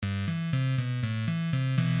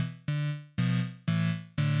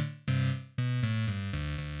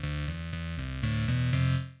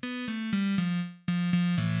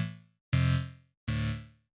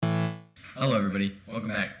Hello, everybody. Welcome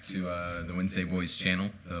back to the Wednesday Bois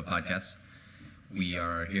channel, the podcast. We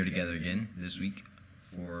are here together again this week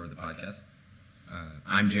for the podcast.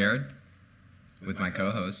 I'm Jared, with my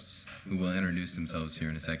co-hosts, who will introduce themselves here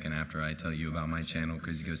in a second after I tell you about my channel,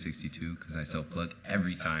 CrazyGo62, because I self-plug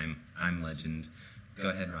every time. I'm legend.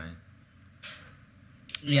 Go ahead, Ryan.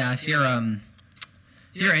 Yeah, if you're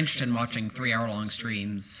interested in watching 3-hour-long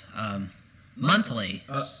streams monthly,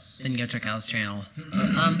 then go check out his channel.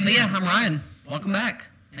 But yeah, I'm Ryan. Welcome back.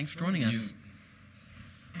 Thanks for joining us.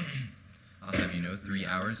 I'll have you know, 3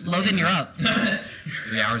 hours. Logan, you're up.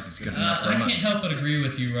 3 hours is good enough. I can't help but agree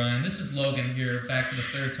with you, Ryan. This is Logan here, back for the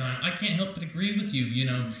third time. I can't help but agree with you. You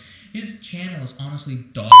know, his channel is honestly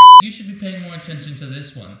dog. You should be paying more attention to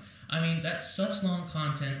this one. I mean, that's such long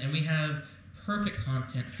content, and we have perfect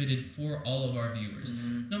content fitted for all of our viewers,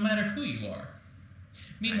 no matter who you are.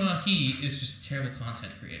 Meanwhile, he is just a terrible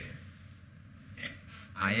content creator.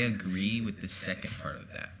 I agree with the second part of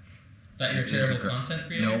that. That you're a terrible content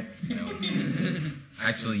creator? Nope.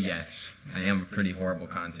 Actually, yes. I am a pretty horrible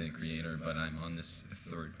content creator, but I'm on this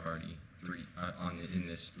third party.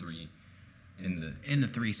 In the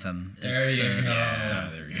threesome. There you go.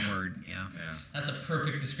 There you go. Word, yeah. That's a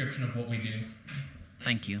perfect description of what we do.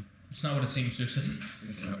 Thank you. It's not what it seems, Susan.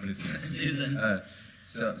 It's not what it seems. Susan.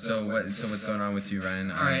 So what's going on with you,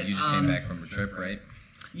 Ryan? All right, you just came back from a trip, right?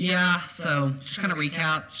 Yeah, so just kind of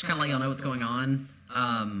recap, just kind of let y'all know what's going on.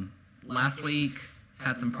 Last week,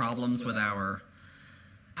 had some problems with our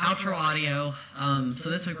outro audio. So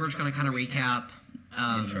this week we're just going to kind of recap.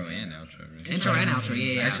 Intro and outro, right? Intro and outro,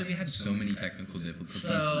 yeah. Actually, we had so many technical difficulties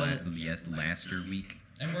last week.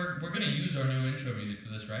 And we're going to use our new intro music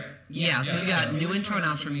for this, right? Yeah, so we got new intro and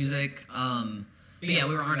outro music. But yeah,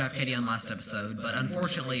 we were honored to have Katie on last episode, but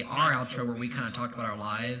unfortunately our outro where we kind of talked about our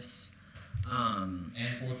lives. And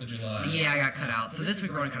 4th of July. Yeah, I got cut out. So this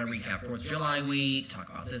week we're going to kind of recap 4th of July week, talk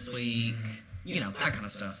about this week, that kind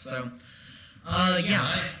of stuff. So, yeah.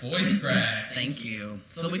 Nice voice crack. Thank you.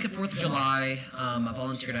 So the week of 4th of July, I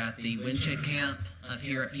volunteered at the Winship Camp up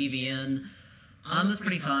here at PVN. It was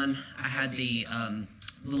pretty fun. I had the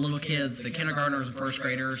little kids, the kindergartners and first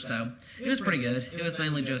graders, so it was pretty good. It was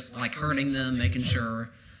mainly just like herding them, making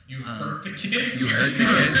sure. You hurt the kids? You hurt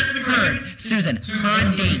the kids? Susan,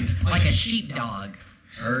 herding, like a sheepdog.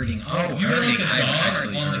 Herding. Oh, you were like a I've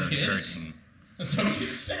dog on the heard kids? herding. That's what you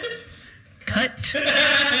said? Cut.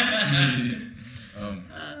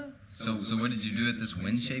 So what did you do at this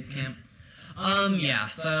Windshape camp? Yeah,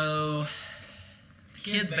 so the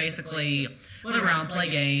kids basically went around, play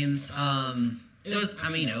games. It was,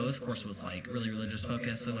 of course it was like really religious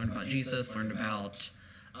focused. They learned about Jesus, learned about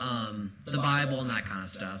the Bible and that kind of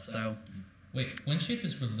stuff. So, wait, Windshape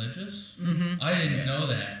is religious? Mm-hmm. I didn't know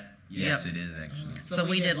that. Yes, it is actually. So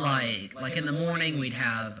we did like in the morning we'd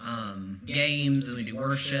have games, and we'd do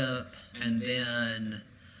worship, and then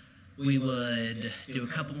we would do a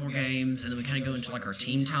couple more games, and then we kind of go into like our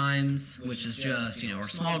team times, which is just our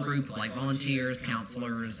small group of like volunteers,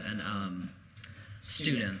 counselors, and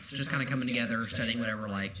students, just kind of coming together, studying whatever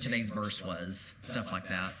like today's verse was, stuff like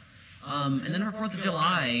that. And then for 4th of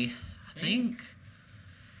July, I think,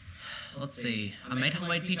 let's see, I made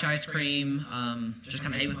homemade peach ice cream, just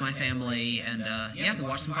kind of ate with my family, and we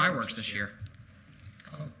watched some fireworks this year.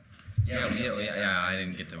 Yeah, I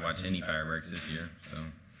didn't get to watch any fireworks this year, so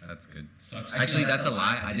that's good. Sucks. Actually, that's a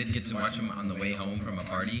lie. I did get to watch them on the way home from a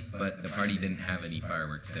party, but the party didn't have any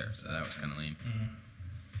fireworks there, so that was kind of lame. Mm-hmm.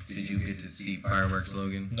 Did you get to see fireworks,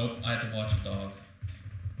 Logan? Nope, I had to watch a dog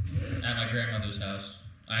at my grandmother's house.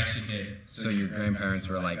 I actually did. So your grandparents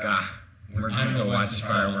were like, we're going to go watch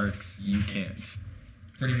fireworks. You can't.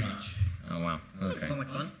 Pretty much. Oh, wow. Okay. Sound like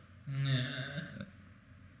fun? Nah.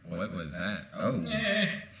 What was that? Oh. Nah.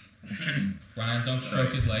 Ryan, don't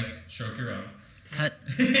stroke his leg. Stroke your own. Cut.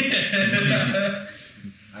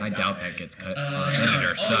 I doubt that gets cut.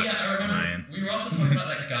 Editor sucks, yeah, I remember. Ryan. We were also talking about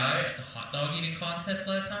that guy at the hot dog eating contest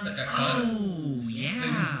last time that got cut. Oh,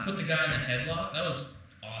 yeah. They put the guy in a headlock. That was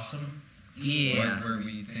awesome. Yeah. What were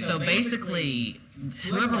we saying? So basically,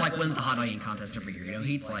 whoever like wins the hot dog eating contest every year,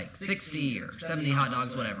 he eats like 60 or 70 hot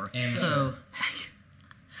dogs, whatever. So,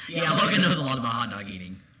 yeah, Logan knows a lot about hot dog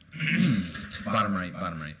eating. Bottom right.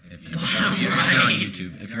 If you're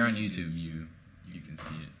on YouTube, you can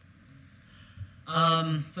see it.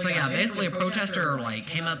 So yeah, basically a protester like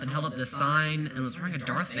came up and held up this sign and was wearing a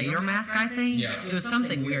Darth Vader mask, I think. Yeah. It was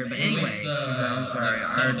something weird, but anyway. I'm sorry.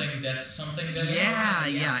 Something.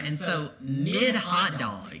 Yeah. And so mid hot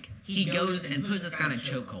dog, he goes and puts this guy in a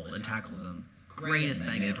chokehold and tackles him. Greatest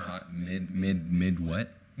thing ever. Mid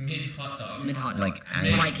what? Mid hot dog. Mid hot dog. Like,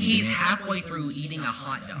 as Like he's eating it? halfway through eating a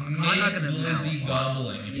hot dog. Hot dog in his Lizzie mouth.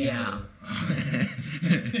 gobbling, if you Yeah. will.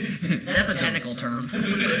 That's a technical term.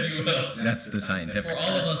 If you will. That's the scientific. For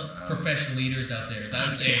all of us professional leaders out there,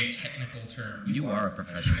 that's a technical term. You are a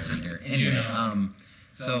professional leader. Anyway, You know.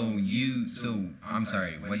 So I'm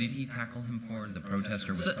sorry. What did he tackle him for? The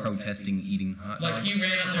protester was So- protesting eating hot Like dogs. he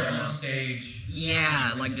ran up there on stage.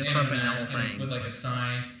 Yeah, like in a disrupting the whole mask and thing. with like a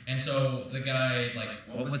sign, and so the guy like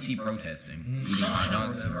What was he protesting? Eating hot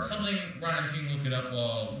dogs? something. Ryan, if you can look it up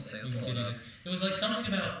while we Say it's continue all this. It was like something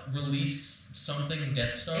about release something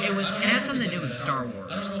Death Star. It was. I don't It know had if something to do was with like Star I don't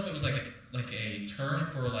know Wars. if it was like a term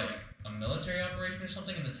for like a military operation or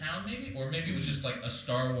something in the town, maybe, or maybe it was just like a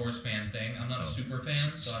Star Wars fan thing. I'm not a super fan,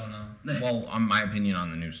 so I don't know. Well, my opinion on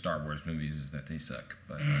the new Star Wars movies is that they suck.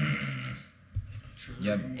 But True.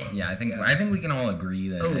 yeah, I think we can all agree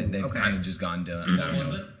that Oh, they've okay. kind of just gone down. What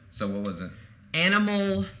was it? So what was it?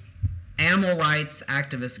 Animal rights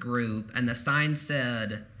activist group, and the sign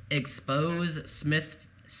said expose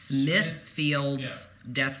Smithfield's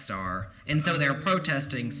Death Star, and so they're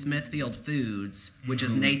protesting Smithfield Foods, which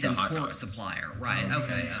is Who's the Nathan's hot pork dogs? supplier. Right?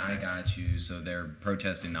 Okay. I got you. So they're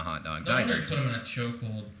protesting the hot dogs. No I wonder agree. he put him in a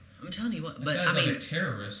chokehold. I'm telling you what, That but guy's I mean, like a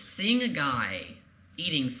terrorist. seeing a guy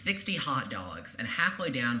eating 60 hot dogs and halfway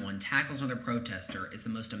down one tackles another protester is the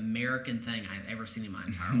most American thing I've ever seen in my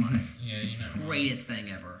entire life. Yeah, you know. Greatest thing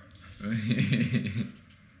ever.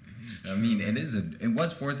 I mean, it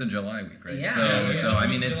was 4th of July week, right? Yeah. So I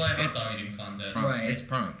mean, it's July hot dog eating contest. Right. it's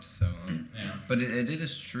prompt. So, Yeah. but it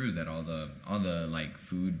is true that all the like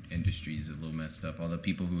food industry is a little messed up. All the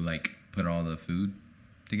people who like put all the food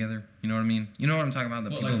together. You know what I mean? You know what I'm talking about?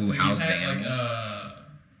 The What, people like who food house the pack, animals.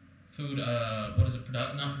 food, what is it?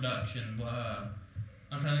 Not production.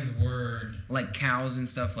 I'm trying to think of the word. Like cows and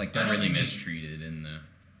stuff. Like I they're know what really you mean. mistreated in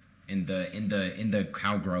the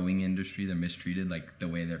cow growing industry. They're mistreated, like the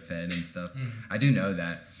way they're fed and stuff. I do know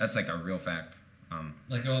that. That's like a real fact.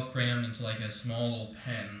 Like they're all crammed into like a small little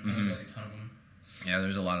pen. And there's like a ton of them. Yeah,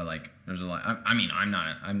 there's a lot. I mean, I'm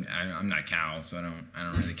not a cow, so I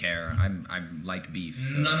don't really care. I like beef.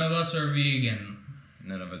 So None of us are vegan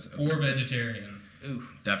none of us. or vegetarian. Ooh.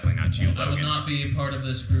 Definitely not you, I would Logan. not be a part of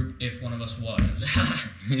this group if one of us was.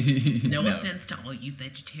 No offense to all you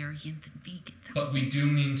vegetarians and vegans. out But we do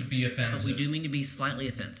mean to be But offensive. we do mean to be slightly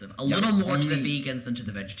offensive. A Yeah, little more to the only- vegans than to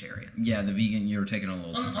the vegetarians. Yeah, the vegan. You're taking a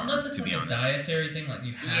little too far. Unless it's to like be a honest. dietary thing, like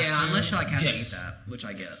you have Yeah, to. unless you like have to Yes. eat that, which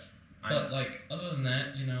I get. But like other than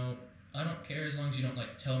that, you know, I don't care as long as you don't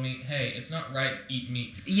like tell me, hey, it's not right to eat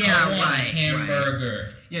meat. Yeah, I want right, a hamburger.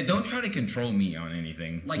 Yeah, don't try to control me on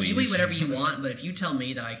anything. Like please. you eat whatever you want, but if you tell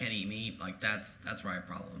me that I can't eat meat, like that's where I have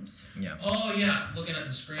problems. Yeah. Oh yeah, looking at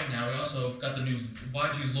the screen now. We also got the new.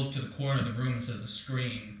 Why'd you look to the corner of the room instead of the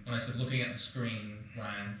screen? When I said looking at the screen,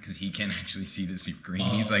 Ryan. Because he can't actually see the screen.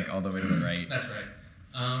 Oh. He's like all the way to the right. That's right.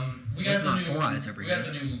 We That's got the not new. 4 eyes over we here. got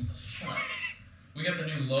the new. Shut up. We got the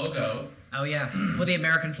new logo. Oh yeah, with the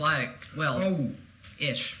American flag. Well, Oh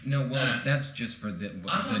ish. no, well Nah. that's just for the I'm the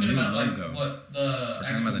talking new about logo. like what the We're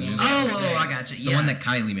talking actual about the new logo logo. is Oh, saying. I got you. The one that Yes.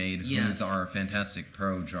 Kylie made, Yes. who's our fantastic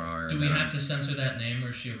pro drawer. Do we that have to censor that name, or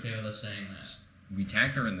is she okay with us saying that? We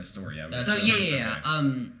tagged her in the story. Yeah. That's So okay. yeah.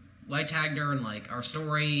 I tagged her in like our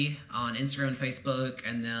story on Instagram and Facebook,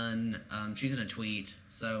 and then she's in a tweet.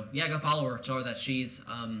 So yeah, go follow her. Tell her that she's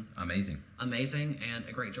Amazing. amazing and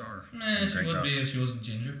a great jar. Nah, she Great would job. be if she wasn't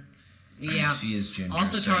ginger. Yeah. She is ginger.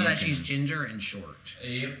 Also so tell her you that she's can- ginger and short.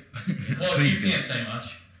 Yep. Well, you Please do. can't say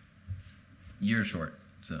much. You're short,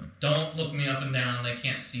 so Don't look me up and down. They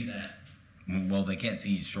can't see that. well they can't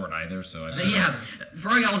see short either. So I But think yeah, for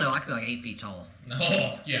all y'all know, I could be like 8 feet tall.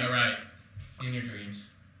 Oh, yeah, right. In your dreams.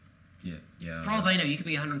 yeah. For all they know, you could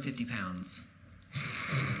be 150 pounds.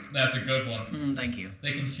 That's a good one. Thank you.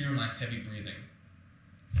 They can hear my heavy breathing.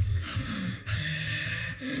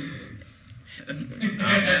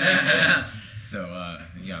 So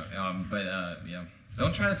yeah.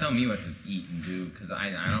 Don't try to tell me what to eat and do, because I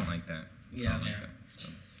don't like that. Yeah. I don't like Yeah. that, so.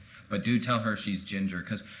 But do tell her she's ginger,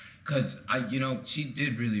 because she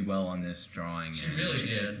did really well on this drawing. She really She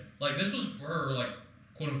did. did. Like, this was her, like,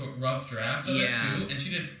 quote-unquote rough draft of Yeah. it, too, and she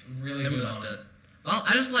did really And we good left on it. Well,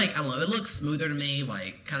 I just like, I don't know, it looks smoother to me,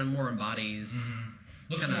 like, kind of more embodies.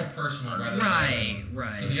 Looks Kinda- more personal rather Right, than...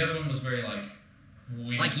 right. Because the other one was very, like,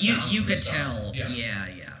 weird. Like, you bouncy could stuff. tell. Yeah.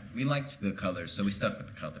 Yeah. We liked the colors, so we stuck with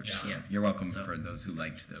the colors. Yeah. Yeah. You're welcome So- for those who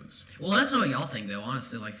liked those. Well, let us know what y'all think, though,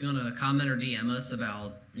 honestly. Like, if you want to comment or DM us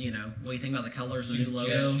about, what you think about the colors of the new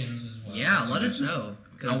logo. Suggestions as well. Yeah, let us know.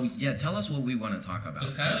 yeah. Tell us what we want to talk about.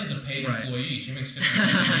 Because Kylie's a paid Right. employee. She makes $50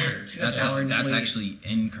 a year. That's salary That's employee. actually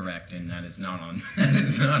incorrect, and that is not on that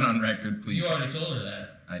is not on record. Please. You already told her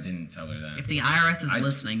that. I didn't tell her that. If the IRS is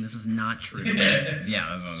listening, this is not true.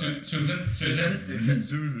 Yeah, that's what Susan.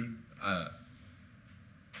 Susan.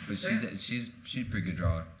 But she's a pretty good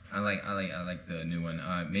drawer. I like the new one.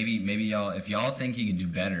 Maybe y'all, if y'all think you can do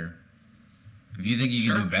better, if you think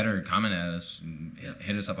you can do better, comment at us.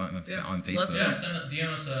 Hit us up on Facebook. Yeah, DM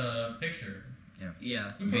us a picture.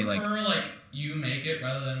 Yeah. We prefer like you make it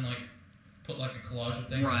rather than like put like a collage of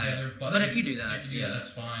things together. But if you do that, that's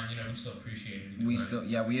fine. You know, we still appreciate it. We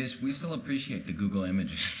still appreciate the Google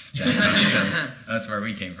Images. That's where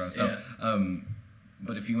we came from. So,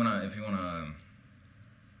 but if you wanna.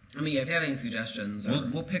 I mean, if you have any suggestions,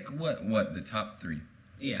 we'll pick what the top 3.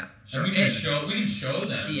 Yeah, sure. And we can show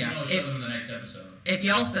them. Yeah, we'll show them in the next episode. If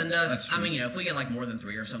y'all send us, I mean, if we get like more than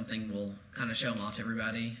 3 or something, we'll kind of show them off to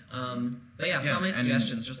everybody. But yeah, if y'all have any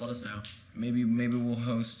suggestions, just let us know. Maybe we'll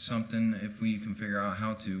host something if we can figure out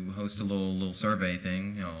how to host a little survey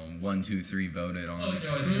thing. 1, 2, 3 voted on. Oh, we can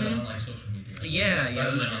always do that on like social media. Yeah.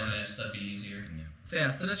 Rather than on this, that'd be easier. Yeah. So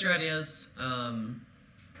yeah, send us your ideas.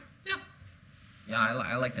 Yeah,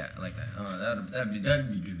 I like that. That'd be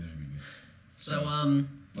good. So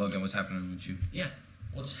Logan, what's happening with you? Yeah.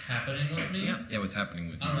 What's happening with me? Yeah, what's happening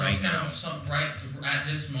with you I don't know. right It's kind now? of right at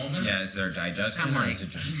this moment. Yeah, is there digestion Kinda or is it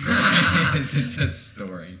just is it just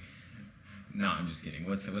story? No, I'm just kidding.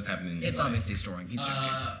 What's happening? In your it's life? obviously storing. He's joking.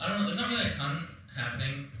 I don't know. There's not really a ton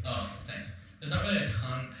happening. Oh, thanks. There's not really a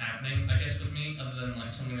ton happening, I guess, with me, other than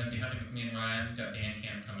like something that'd be happening with me and Ryan. We've got band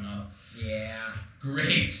camp coming up. Yeah.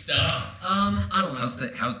 Great stuff. I don't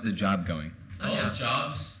know. How's the job going? Oh, the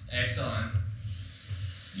job's excellent.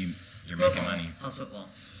 You're making money. How's football?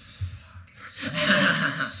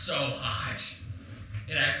 So hot.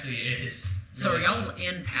 It actually is. So are y'all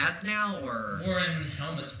in pads now, or? We're in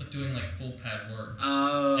helmets, but doing like full pad work.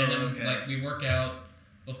 Oh, and then okay. like we work out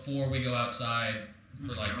before we go outside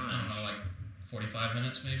for like I don't know, like 45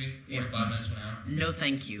 minutes maybe, 45 minutes to an hour. No,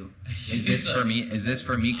 thank you. Is this for me? Is this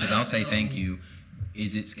for me? Because I'll say thank you.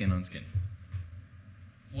 Is it skin on skin?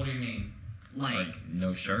 What do you mean? Like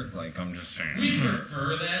no shirt? Like I'm just saying. We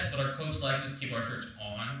prefer that, but our coach likes us to keep our shirts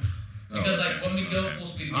on. Because like when we go full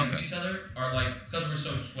speed against each other, or like because we're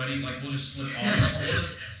so sweaty, like we'll just slip off. We'll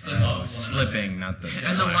just slip off. Slipping, not the.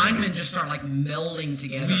 And the linemen just start like melding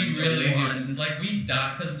together. We really do. Like we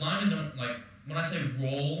die because linemen don't like. When I say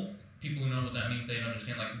roll, people who know what that means, they don't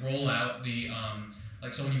understand. Like roll out the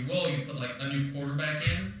like so when you roll, you put like a new quarterback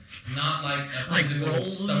in, not like a physical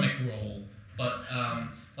stomach roll, but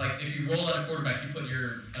like if you roll out a quarterback, you put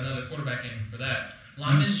another quarterback in for that.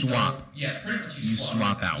 Linemen you swap. Yeah, pretty much you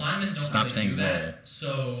swap out. Linemen don't Stop really saying do that, roll.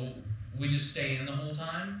 so we just stay in the whole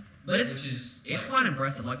time. But it's quite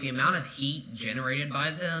impressive. Like the amount of heat generated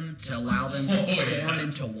by them to allow them to form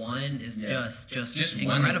into one is just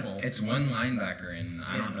incredible. It's one linebacker, and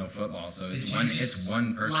I don't know football, so it's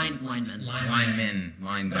one person. Lineman.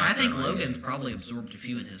 Linebacker. But I think Logan's probably absorbed a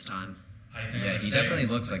few in his time. I think he definitely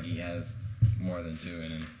looks like he has more than 2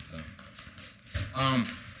 in him. So,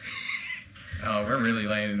 oh, we're really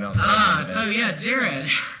laying it out. So yeah, Jared,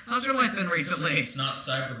 how's your life been recently? It's not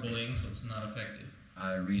cyberbullying, so it's not effective.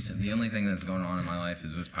 The only thing that's going on in my life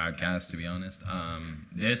is this podcast, to be honest.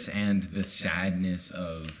 This and the sadness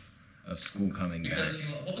of school coming back. Because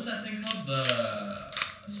what was that thing called? The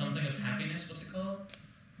something of happiness. What's it called?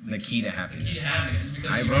 The key to happiness. The key to happiness.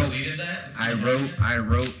 Because you deleted that. I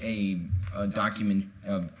wrote a document.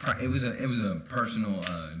 It was a personal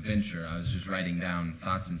venture. I was just writing down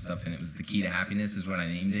thoughts and stuff, and it was the key to happiness is what I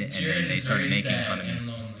named it. And then they started making fun of me. And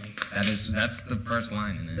lonely. That's the first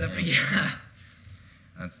line in it. Yeah.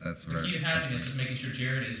 That's the key to happiness is making sure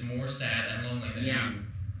Jared is more sad and lonely than you.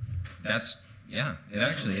 It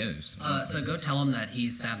actually is. So go tell him that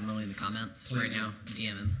he's sad and lonely in the comments right now.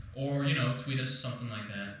 DM him. Or tweet us something like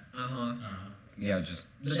that. Yeah, just.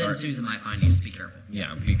 But then Susan might find you, so be careful.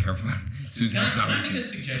 Yeah, be careful. Susan, can I make a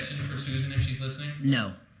suggestion for Susan if she's listening?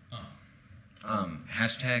 No.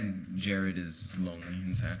 Hashtag Jared is lonely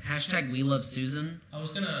and sad. Hashtag we love Susan. I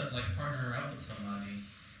was gonna partner her up with somebody.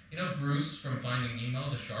 You know Bruce from Finding Nemo,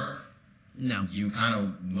 the shark? No. You kind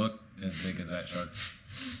of look as big as that shark.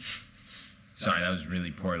 Sorry, that was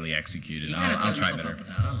really poorly executed. I'll try better.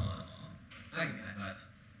 I can high five.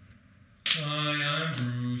 Hi, I'm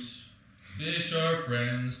Bruce. Fish are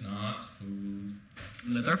friends, not food.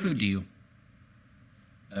 But they're food to you.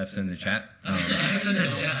 That's in the chat. I actually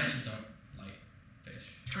don't like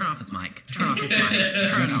fish. Turn off his mic. Turn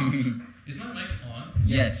it off. Is my mic on?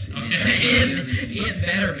 Yes. It It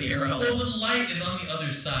better be real. Well, the light is on the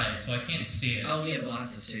other side, so I can't see it. Oh, we have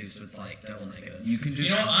glasses too, so it's like double negative. You can just.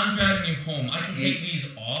 You know what? I'm driving you home. I can take these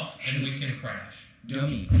off, and we can crash.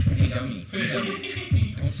 Dummy. Hey, dummy.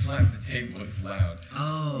 Don't slap the table. It's loud.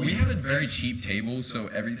 Oh. We have a very cheap table, so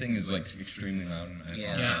everything is like extremely loud.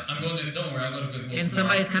 Yeah, I'm going to. Don't worry, I'll go to Goodwill. And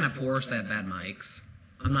somebody's kind of poor, so they have bad mics.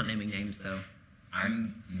 I'm not naming names though.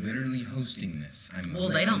 I'm literally hosting this. Well,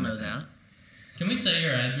 they don't know that. Can we say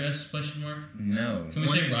your address? Question mark. No. Can we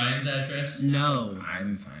say Ryan's address? No.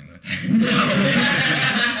 I'm fine with that.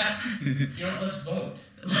 No. You know what? Let's vote.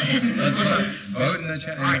 Let's vote in the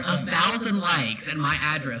chat. All right, 1,000 likes, and my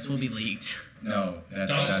address will be leaked. No,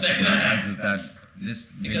 that's Don't that's, say that. This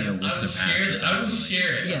Because video will surpass it. I will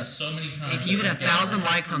share it Yes. so many times. If you get that I 1,000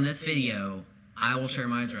 likes on this video, I will share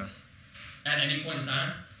my address. at any point in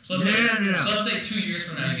time. So let's No, say, no. So let's say 2 years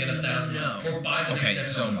from now you get 1,000. No. Or by the next Okay,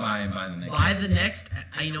 episode. so by the next. By the next,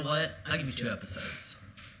 you know what? I'll give you 2 episodes.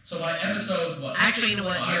 So by episode what? Actually, you know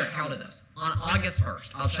what? 5? Here, how did this? On August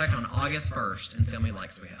 1st. I'll check on August 1st and see how many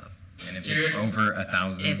likes we have. And if Jared- it's over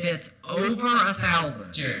 1,000. If it's over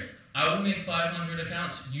 1,000. Jared, I will make 500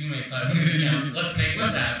 accounts. You make 500 accounts. Let's make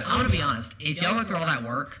this happen. I'm gonna be honest. If y'all go through all that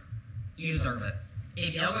work, you deserve it.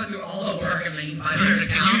 If y'all go through all the work and making 500 You'd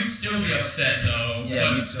accounts, still be upset though. Yeah,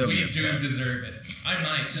 but you'd still we be do upset. deserve it. I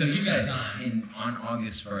might. So you you got guys time. on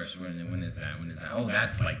August 1st. When is that? Oh,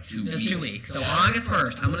 that's like 2 weeks. it's 2 weeks. So on August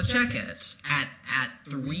 1st, I'm gonna check it at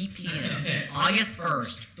 3 p.m. August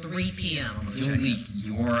 1st, 3 p.m. I'm gonna You'll check it. leak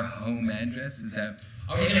your home address? Is that?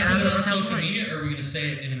 Are we If gonna it has put it on over 1,000 social likes. media, or are we gonna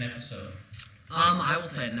say it in an episode? I will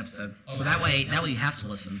say it in an episode. So Okay. that way you have to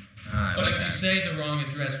listen. But if you say the wrong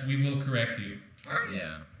address, we will correct you.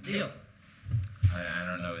 Yeah, Deal. I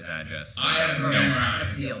don't know his address. I have it That's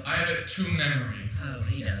memorized. deal. I have it to memory. Oh,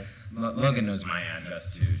 he does. Logan knows my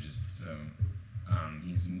address too, just so.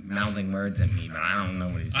 He's mouthing words at me, but I don't know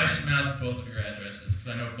what he's I saying. just mouthed both of your addresses because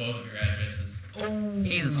I know both of your addresses.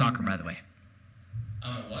 He's a stalker, by the way.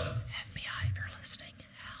 I'm a what? FBI, if you're listening,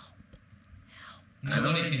 help.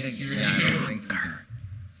 Nobody can think hear he's a you. stalker.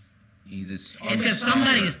 He's a It's because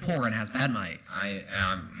somebody is poor and has bad mics.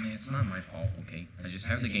 It's not my fault, okay? I just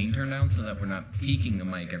have the gain turned down so that we're not peaking the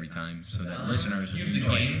mic every time, so that listeners You will have the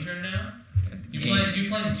game turned down? You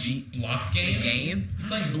playing block game? Game? You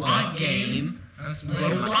playing Block game?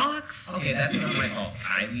 Roblox? Okay, that's not my fault.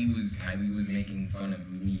 Kylie was making fun of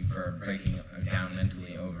me for breaking down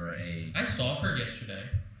mentally over a I saw her yesterday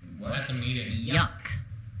what? at the meeting. Yuck.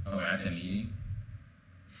 Oh, at the meeting.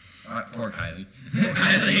 Poor Kylie.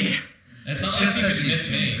 Kylie. It's not It's like just she 'cause could she's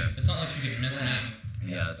miss me. finished. It's not like she could miss me.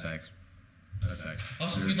 Yeah, that's facts. That's facts.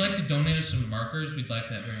 Also, if you'd like to donate us some markers, we'd like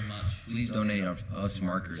that very much. Please donate us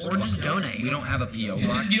markers. Or just donate. We don't have a PO Just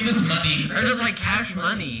box. give us money. Or just like cash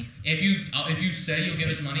money. If you say you'll give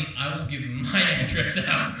us money, I will give my address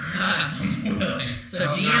out. I'm willing. So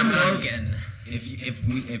No, DM no, no. Logan.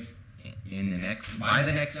 If in the next by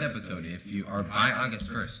the next episode, if you are by August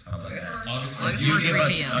 1st, how about that? August August If you 1st, give 3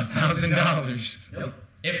 us p.m. $1,000. Nope.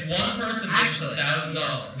 If one person gives us Actually,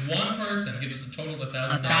 $1,000, one person gives us a total of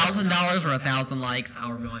 $1,000. $1,000 or 1,000 likes,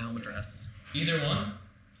 I'll reveal my home address. Either one.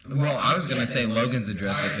 Well, I was gonna say Logan's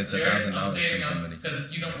address if it's Jared, I'm $1,000 saving from up somebody.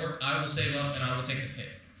 because you don't work. I will save up and I will take the hit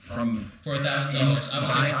From for $1,000. I will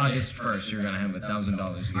by take the hit. August 1st, you're gonna have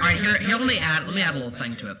 $1,000. All right, here let me add a little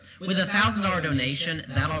thing to it. With a $1,000 donation,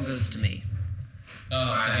 that all goes to me. Oh,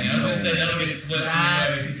 dang, I was gonna say that'll get split.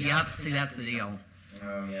 That's that's the deal.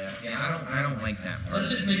 Oh yeah. Yeah, I don't like that part. Let's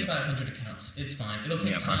just make 500 accounts. It's fine. It'll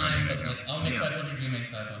take Yeah, time, 500 but like I'll make Yeah. 500. You make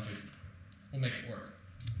 500. We'll make it work.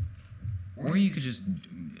 Or you could just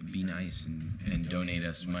be nice and donate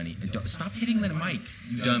us money. Stop hitting the mic,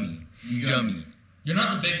 you dummy. You dummy. You're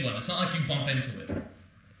not the big one. It's not like you bump into it.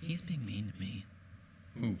 He's being mean to me.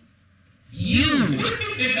 Who? You!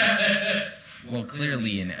 Well,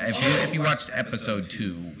 clearly, if you watched episode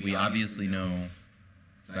 2, we obviously know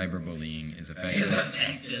cyberbullying is effective.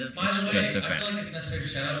 effective. By the It's way, just a I fact. feel like it's necessary to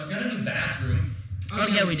shout out. We've got a new bathroom. Oh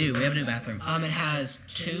yeah, we do. We have a new bathroom. It has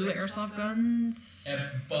 2 airsoft guns, A a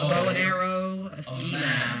bow and arrow, a ski mask,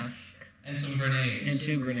 mask, and some grenades. and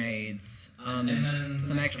 2 grenades. And then-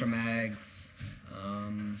 Some extra mags.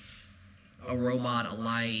 A robot, a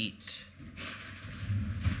light.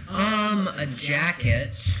 A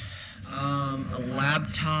jacket. A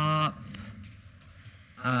laptop.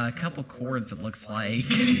 A couple cords. It looks like.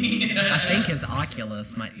 I think his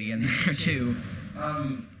Oculus might be in there too.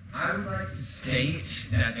 I would like to state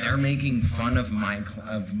that they're making fun of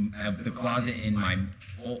of the closet in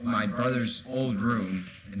my brother's old room,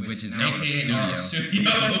 which is now a AKA our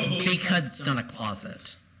studio. studio. Because it's not a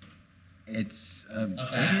closet. It's A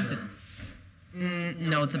what is it? bathroom.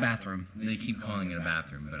 No, it's a bathroom. They keep calling it a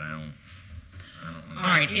bathroom, but I don't. All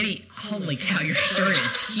right, holy cow, your shirt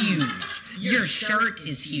is huge. Your shirt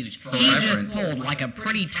is huge. He just reference. pulled like a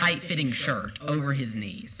pretty tight-fitting shirt over his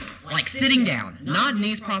knees. Like sitting down, not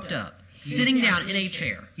knees propped up. Sitting down in a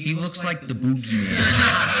chair. He looks like the boogeyman.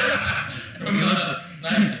 From what's it,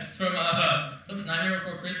 Nightmare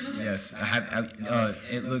Before Christmas? Yes,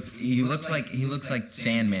 He looks like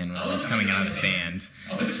Sandman when he's coming out of sand.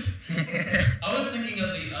 I was thinking of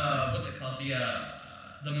the what's it called,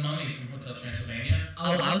 the mummy from Hotel Transylvania.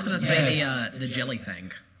 Oh, I was gonna say the jelly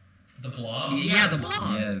thing. The Blob. Yeah, the blob.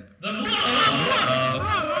 Yeah. The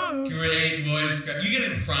Blob. Great voice crack. You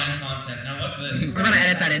get in prime content. Now watch this. We're gonna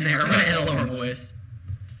edit that in there. We're gonna edit a lower voice.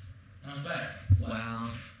 Now it's back. Wow.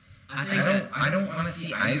 I don't want to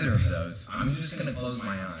see either of those. I'm just gonna close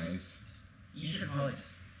my eyes. You should probably.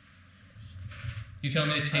 You telling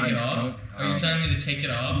me to take it off? Are you telling me to take it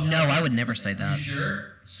off? No, I would never say You that. sure?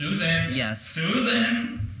 Susan. Yes.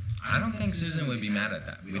 Susan. I don't think Susan would be mad at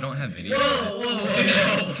that. We don't have video. Whoa.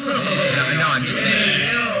 No, I'm just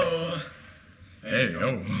saying. Hey,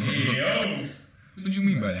 yo. What do you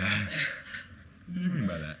mean by that?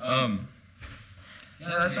 Yeah,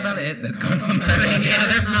 that's about it. That's going on. Yeah,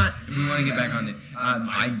 there's not. We want to get back on it.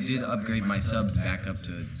 I did upgrade my subs back up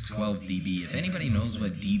to 12 dB. If anybody knows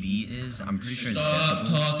what dB is, I'm pretty sure it's Stop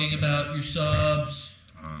decibels. talking about your subs.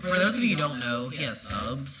 For those of you who don't know, he has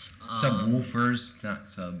subs. Subwoofers, not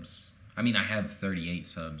subs. I mean, I have 38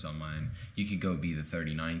 subs on mine. You could go be the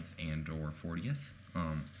 39th and or 40th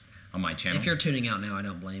on my channel. If you're tuning out now, I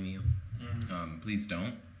don't blame you. Please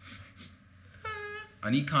don't. I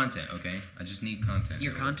need content, okay? I just need content.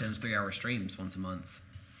 Your content is 3-hour streams once a month.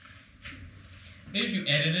 Maybe if you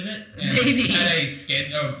edited it and Maybe. had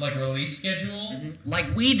a like release schedule,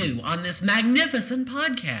 Like we do on this magnificent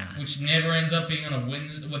podcast. which never ends up being on a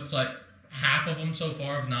Wednesday, with like half of them so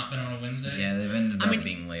far have not been on a Wednesday. Yeah, they've ended I up mean,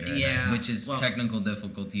 being later, yeah, which is well, technical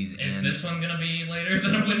difficulties. Is and this one gonna be later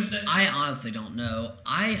than a Wednesday? I honestly don't know.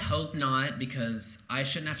 I hope not, because I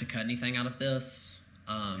shouldn't have to cut anything out of this.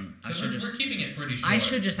 I should we're keeping it pretty short. I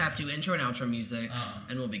should just have to intro and outro music,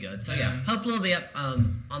 and we'll be good. So yeah, hopefully we'll be up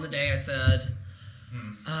on the day I said.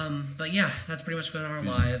 But yeah, that's pretty much going on our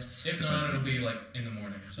lives. If not, it'll be like in the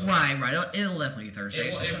morning. So Right. It'll definitely be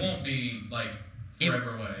Thursday. It won't be like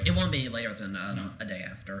forever away. It won't be later than a day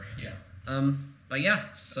after. Yeah. But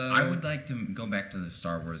yeah, so I would like to go back to the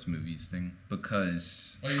Star Wars movies thing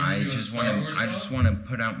because Oh, you wanna I do a just Star want Wars to. I talk? just want to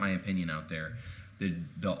put out my opinion out there.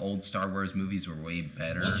 The old Star Wars movies were way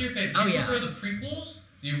better. What's your favorite? Oh, Do you yeah. prefer the prequels,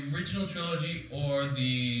 the original trilogy, or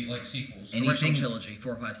the like sequels? Any- original anything- trilogy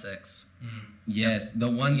 4, 5, 6. Yes, the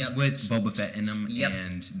ones Yep. with Boba Fett in them, Yep.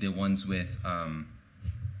 and the ones with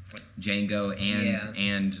Django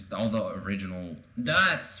and all the original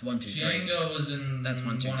That's 1, 2, 3. Django was in That's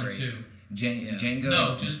 1, 2, 1 and 3. 2. Django.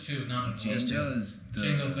 No, just 2, not just 2. Django's the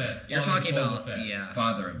Django Fett. You're Father talking Boba about Fett. yeah.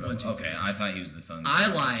 father of 1, Boba. 2, Okay, 3. I thought he was the son. I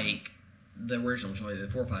like the original trilogy, the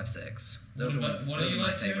 4, 5, 6. Those What ones. do Those you are my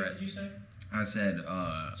like? favorite. Did you say? I said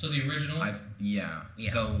So the original. yeah. Yeah.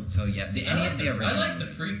 So yeah. See, I any like of the original. I like the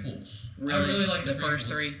prequels. I Really? really like The the first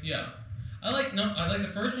prequels. 3? Yeah. I like the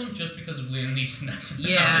first one just because of Liam Neeson. That's about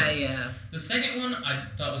Yeah, it. yeah. The second one I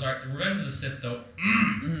thought was alright. Revenge of the Sith though.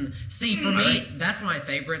 See, for me, that's my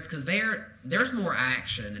favorites because there's more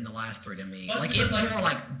action in the last 3 to me. Well, Like because, it's like- more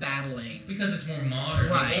like battling. Because it's more modern.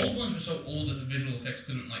 Right. The old ones were so old that the visual effects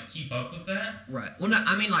couldn't like keep up with that. Right. Well, no,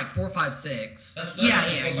 I mean like 4, 5, 6. That's yeah,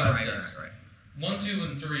 like yeah. 4, You're 5, right, 6. right. 1, 2,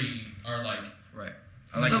 and 3 are like Right.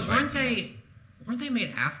 I like But the weren't fight they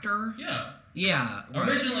made after? yeah. Yeah. Right.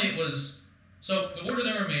 Originally it was so the order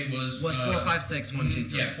they were made was 4, 5, 6, 1, 2,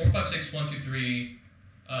 3. Yeah, 4, 5, 6, 1, 2, 3,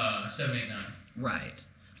 7, 8, 9. Right.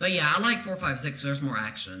 But yeah, I like 4, 5, 6. There's more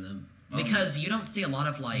action in them because you don't see a lot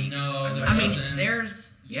of like. No, there I mean, wasn't.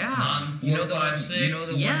 there's Not in 4, You know the 5, one. 6. You know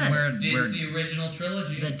the Yes. one It's where the original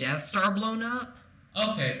trilogy. the Death Star blown up.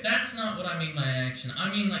 Okay, that's not what I mean by action. I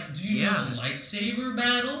mean, like, do you Yeah. know lightsaber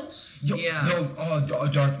battles? Yeah.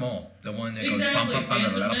 Darth Maul, the one that Exactly, goes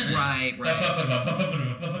Phantom Menace. Right,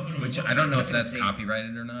 right. Which I don't know if that's See.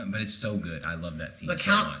 copyrighted or not, but it's so good. I love that scene But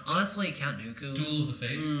so much. honestly, Count Dooku. Duel of the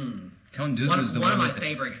Fates. Count Dooku's the one of my with the-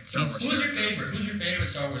 favorite Star Wars. Who's your characters. favorite? Who's your favorite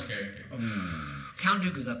Star Wars character? Count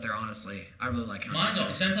Dooku's up there, honestly. I really like Count Mine's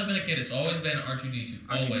Dooku. since I've been a kid, it's always been R2D2.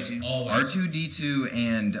 Always, R2D2. always. R2D2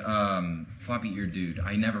 and floppy eared dude.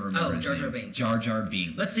 I never remember Oh, his Jar name. Jar Binks. Jar Jar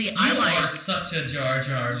Binks. But see, You I are like. such a Jar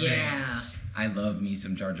Jar Yeah. Binks. I love me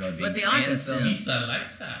some Jar Jar Binks. But see, I like and the some- Sith. Lisa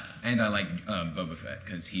Alexa. And I like Boba Fett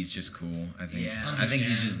because he's just cool. I think. Yeah. I think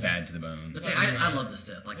he's just Understandable. bad to the bone. But see, I love the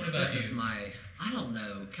Sith. Like What the about Sith is you? my. I don't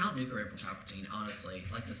know. Count Dooku or Emperor Palpatine, honestly.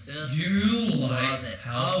 Like the Sith. You love like it.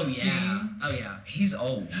 Palpatine? Oh yeah. He's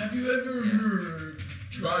old. Have you ever heard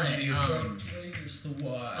Tragedy of But, Darkplace the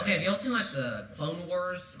Wise? Okay, have y'all seen like the Clone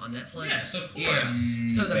Wars on Netflix? Yes, of course. Yeah.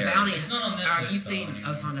 So the Barely. bounty. It's not on Netflix. Have you though, seen? anymore.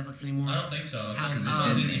 Oh, it's not on Netflix anymore. I don't think so. How It's come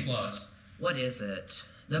on it's Disney Plus. What is it?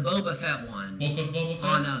 The Boba Fett one. Book of Boba Fett.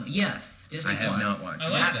 On yes, Disney I have Plus. not watched I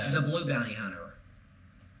like that. The Blue Bounty Hunter.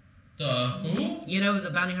 The who? You know the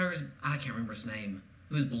bounty hunter's. I can't remember his name.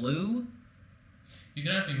 Who's blue? You're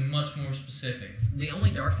gonna have to be much more specific. The only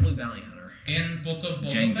dark blue bounty hunter. In Book of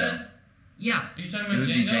Boba Django. Fett? Yeah. Are you talking It about would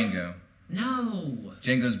be Django? Django. No.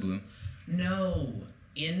 Django's blue. No.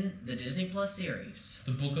 In the Disney Plus series.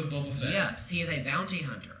 The Book of Boba Fett. Yes, he is a bounty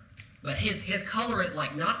hunter. But his color is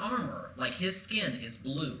like not armor. Like his skin is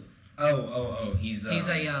blue. Oh. He's He's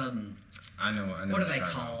a I know. what are they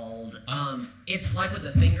called? It's like with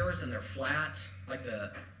the fingers and they're flat. Like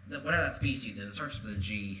the whatever that species is. It starts with a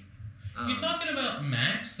G. You talking about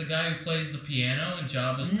Max, the guy who plays the piano in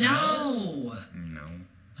Jabba's palace? No. No.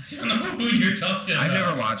 I don't know who you're talking about.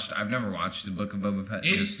 I've never watched the Book of Boba Fett.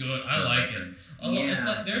 It's just good. for I like record. it. Although it's Yeah.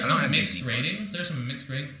 like there's I don't some have mixed Disney Plus. ratings. There's some mixed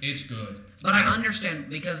ratings. It's good. But I understand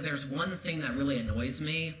because there's one scene that really annoys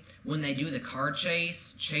me when they do the car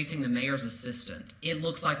chase, chasing the mayor's assistant. It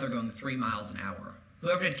looks like they're going 3 miles an hour.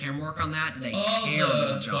 Whoever did camera work on that did a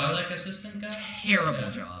terrible the job. Twilight assistant guy. Terrible Yeah.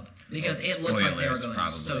 job because it looks like they were Spoilers, going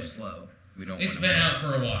probably. so slow. We don't. It's wanna been know. out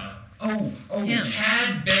for a while. Oh. Him.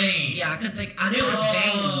 Cad Bane. Yeah, I couldn't think. I knew it was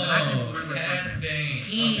Bane, but I couldn't remember his first Cad name. Bane.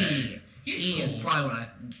 He Okay. He's is cool. probably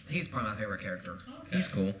he's probably my favorite character. Okay. He's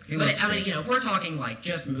cool. He But looks I mean, good. you know, if we're talking like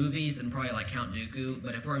just movies, then probably like Count Dooku.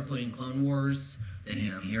 But if we're including Clone Wars, then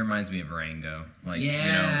him. He reminds me of Rango, like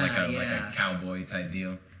Yeah, like a yeah. cowboy type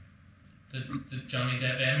deal. The Johnny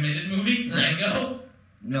Depp animated movie, Rango?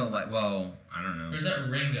 No, like I don't Or know. is that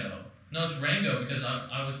Rango? No, it's Rango because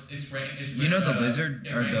it's Rango. You know the lizard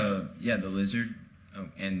yeah, or Rango. the lizard,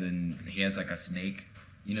 and then he has like a snake.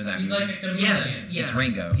 You know that He's movie? like a chameleon. Yes, yes. It's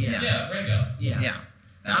Rango. Yeah. Yeah, Rango. Yeah. Yeah.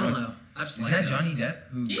 That I don't one. know. I just Is like that him. Johnny Depp?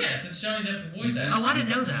 Who? Yes, it's Johnny Depp who voiced that. Oh, I didn't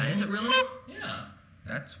know that. Is it really? Yeah.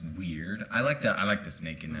 That's weird. I like the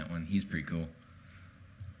snake in that one. He's pretty cool.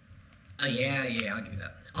 Yeah, I'll give you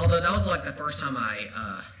that. Although that was like the first time I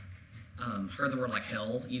heard the word like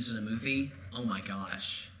hell used in a movie. Oh my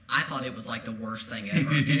gosh. I thought it was like the worst thing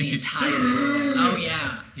ever in the entire world. Oh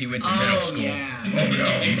yeah. He went to middle Oh school. yeah. Oh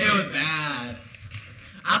no. It was bad.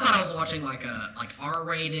 I thought I was watching like a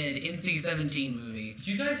R-rated NC-17 movie.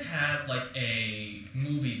 Do you guys have like a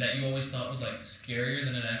movie that you always thought was like scarier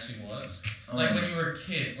than it actually was? Like when you were a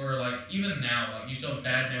kid, or like even now, like you still have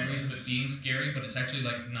bad memories of it being scary, but it's actually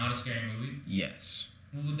like not a scary movie. Yes.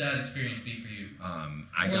 What would that experience be for you? I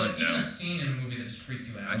or don't like even know. a scene in a movie that just freaked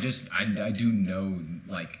you out. I do know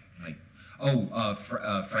like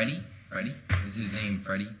Freddy. Freddy is his name.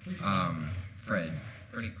 Freddy. Fred.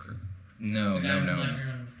 Freddy Krueger. No, The guy from no.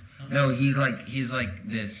 Nightmare on- No, he's like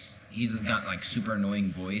this. He's got like super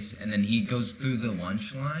annoying voice, and then he goes through the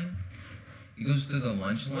lunch line. He goes through the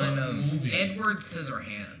lunch line What of. movie? Edward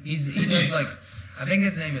Scissorhands. He goes like, I think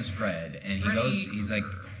his name is Fred, and he Freddy goes. He's like,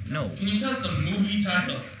 no, Can you tell us the movie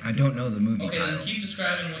title? I don't know the movie Okay, title. then keep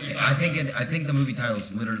describing what you're talking about. I think the movie title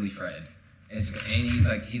is literally Fred. And he's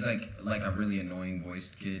like a really annoying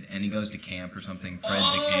voiced kid, and he goes to camp or something.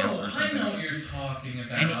 Fred's to camp or I something. know what you're talking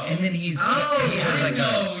about. And then he I has like a.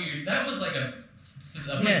 know that was like a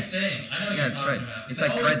big Yes. thing. I know what Yeah, you're it's talking Fred. about. It's That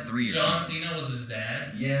like was Fred 3 or John something. Cena was his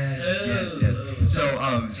dad. Yes.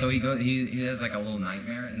 Oh. So he has like a little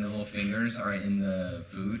nightmare, and the little fingers are in the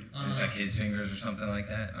food. It's like his fingers or something like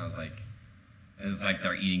that. And I was like, it's like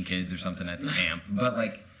they're eating kids or something at the camp. But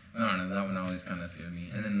like, I don't know. That one always kind of scared me.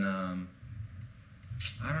 And then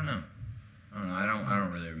I don't know. I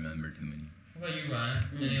don't really remember too many. What about you, Ryan?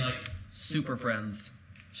 Any like Super Friends.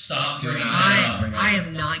 stop Dude, bringing I- that up? bring it up. I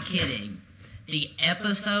am not kidding. The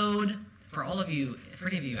episode for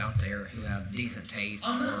any of you out there who have decent taste.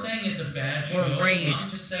 I'm or- not saying it's a bad Or show. I'm raised.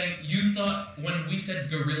 just saying you thought when we said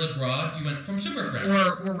Gorilla Grodd, you went from Super Friends.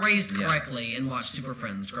 or were raised Yeah. correctly and watched Super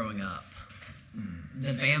Friends growing up.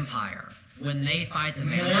 The vampire. When they fight the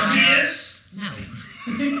vampire. Morbius. No.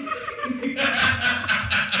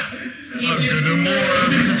 It's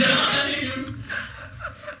more time.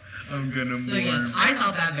 I'm gonna. So yes, I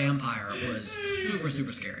thought that vampire was super,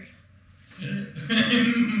 super scary.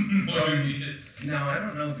 Morbius. No, I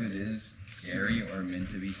don't know if it is scary or meant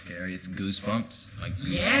to be scary. It's Goosebumps, like Goosebumps.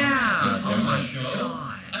 Yeah. There's Oh my a- show?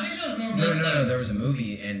 god. I think that was more of No, like, no, no. There was a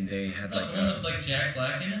movie, and they had like like the one with like Jack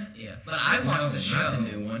Black in it. Yeah. But I watched no, the not show. the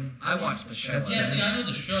new one. I watched the show. That's- Yeah, see, I know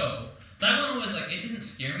the show. That one was like, it didn't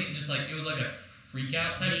scare me. It just like, it was like a freak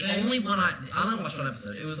out type The thing. only one I only watched one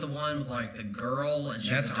episode. It was the one with like the girl and she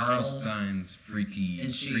That's was a doll. Arlstein's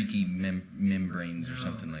freaky membranes or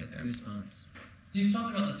something like It's that. Goosebumps. He's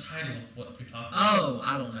talking about the title of what you're talking about. Oh,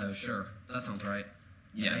 I don't know. Sure, that sounds right.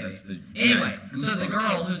 Yeah, Maybe. that's the. Anyway, yeah, so the Goosebumps.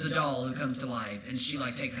 girl who's the doll who comes to life, and she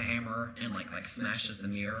like takes a hammer and like smashes the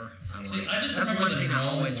mirror. See, I just That's remember one the thing I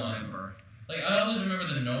gnome always one. remember. Like, I always remember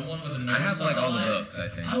the gnome one where the gnome I have like all the alive. books, I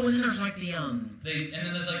think. Oh, and then there's like the And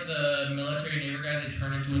then there's like the military neighbor guy. They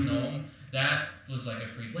turn into a gnome. That was like a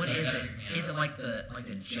freak. what like, is that it? freaked me out. Is it like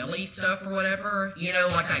the jelly stuff or whatever? You know,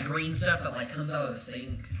 like that green stuff that like comes out of the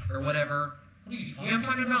sink or whatever. What are you You talking know what I'm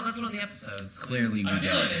talking about? That's one of the episodes. Clearly, we I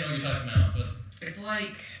feel don't. like I know what you're talking about, but It's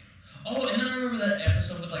like oh, and then I remember that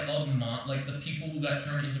episode with like all the like the people who got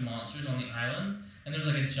turned into monsters on the island, and there's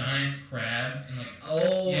like a giant crab and like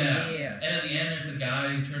yeah. and at the end there's the guy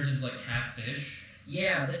who turns into like half fish.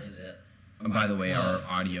 Yeah, this is it. And by the way, our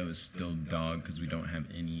audio is still dog because we don't have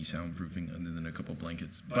any soundproofing other than a couple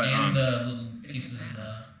blankets. But and the little pieces of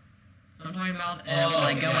the. I'm talking about, and it would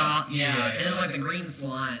like go yeah. out, Yeah. and it was like the green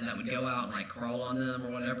slime that would go out and like crawl on them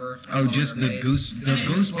or whatever. oh, just the face.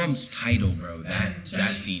 Goosebumps title, bro. And to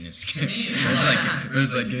That me- scene is to scary. me, It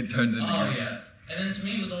was like it turns into. Oh yeah, and then to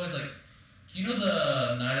me it was always like, you know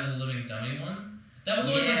the Night of the Living Dummy one? That was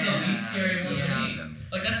always like the least scary one to Yeah. me.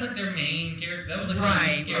 Like that's like their main character. That was like the Right,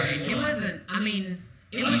 least scary right. one. It wasn't. I mean,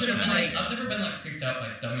 it I've was never just been, like I've never been like creeped out by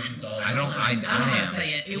dummies and dolls. I don't I don't want am. to say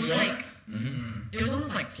it. It was like it was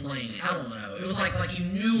almost like playing. I don't know. It was like you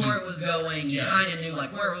knew where it was going. You Yeah. kind of knew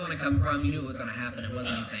like where it was going to come from. You knew it was going to happen. It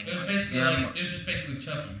wasn't anything. It was much. basically Yeah. like, it was just basically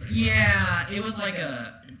Chucky. Pretty much. Yeah, it was like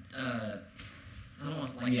a. I don't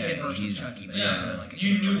want like Yeah, Kid versus he's- Chucky, but Yeah, like a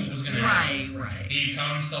you kid knew versus- it was gonna happen. Right, right. He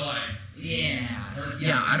comes to life. Yeah.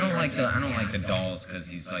 Yeah, I don't like the dolls because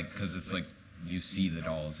it's like you see the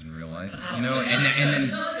dolls in real life, you know, It's and not, then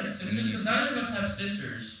it's not like a sister and then you because see- neither of us have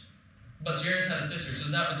sisters, but Jared's had a sister. So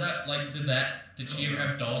was that like did she ever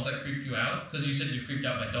have dolls that creeped you out? Because you said you're creeped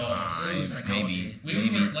out by dolls. Ooh, psychology. maybe We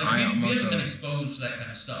weren't like I we haven't also been exposed to that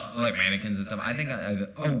kind of stuff. like mannequins and stuff. I think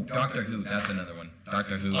Doctor Who. That's another one.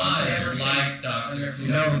 Doctor Who. I never seen like Doctor Who.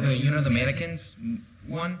 No, the mannequins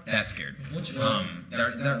one that scared me. Which one?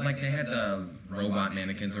 They're like they had robot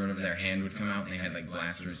mannequins or whatever. Their hand would come out and they had like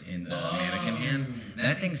blasters in the mannequin hand.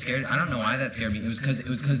 That thing scared. I don't know why that scared me. It was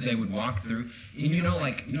because they would walk through. And you know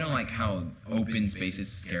like how open spaces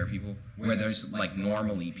scare people, where there's like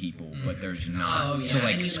normally people, but there's not. Oh yeah. So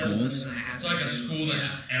like and you know schools. something's gonna happen. It's like a school that's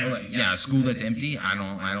just Or, empty. like, yeah, a school that's empty. I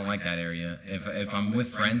don't like that area. If I'm with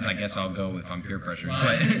friends, I guess I'll go if I'm peer pressured.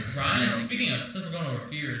 Ryan, speaking of, since we're going over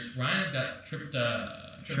fears, Ryan's got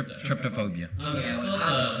Tryptophobia. What's it called?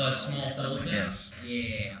 The small hole thing? Yes.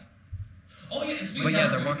 Yeah. Oh yeah, and speaking But yeah,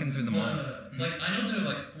 of they're walking through the mall. Like I know they're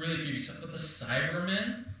like really creepy stuff, but the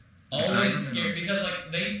Cybermen always Cybermen scare because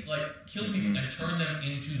like they like kill people and turn them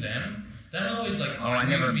into them. That always like Oh, I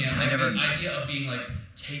freaked never- me out. I Like never- the idea of being like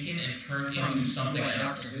taken and turned into From something what,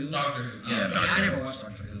 else. Doctor Who? Doctor Who. Yeah, See, Doctor I Who. never watched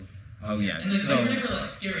Doctor Who. Oh yeah. And they So were never like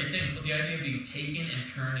scary things, but the idea of being taken and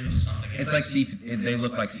turned into something. it's like they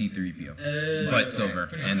look like C-3PO, but silver,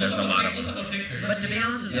 Pretty and much. the's a lot of Look them. up a picture. But to be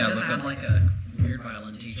honest with you, Yeah, because look I had up- like a weird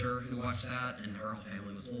violin teacher who watched that, and her whole family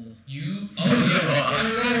was little. You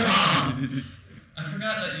I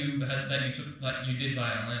forgot that you did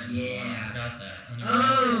violin. Yeah. I forgot that. When you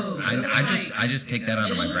Oh. I just take that out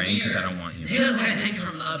of my brain because I don't want you. It looks like things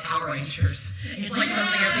from Power Rangers. It's like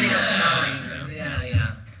something I've seen on Power Rangers. Yeah, yeah.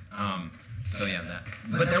 So yeah, that.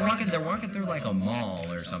 But they're walking through like a mall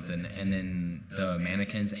or something, and then the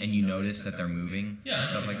mannequins, and you notice that they're moving, Yeah,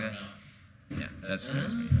 stuff like that. that. Yeah, that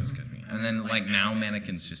scares me. That scares me. And then like now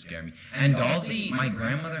mannequins just scare me. And dolls. My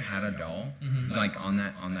grandmother had a doll. Mhm. Like on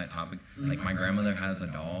that topic. Like my grandmother has a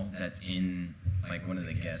doll that's in like one of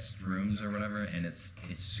the guest rooms or whatever, and it's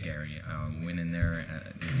scary. Went in there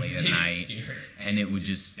late at It's night, scary. and it would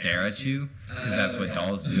just stare at you because that's what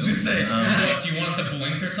dolls do. Just say, Um, what, do you want to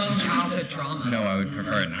blink or something? Childhood trauma. no, I would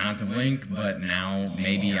prefer not to blink, but now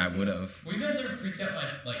maybe I would have. Were you guys ever freaked out by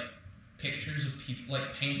like pictures of people,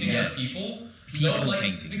 like paintings Yes. of people? People like,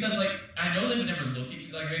 paintings. Because like I know they would never look at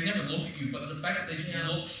you, like they never look at you, but the fact that they just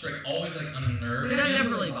look straight, always like unnerving. See, that never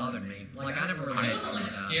really bothered me. Like I never really. It wasn't like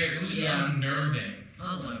scary. It was just Yeah. unnerving. I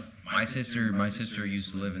don't know. My sister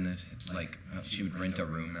used to live in this like she would rent a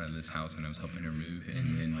room out of this house, and I was helping her move,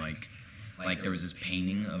 and then like there was this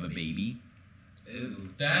painting of a baby. Ooh.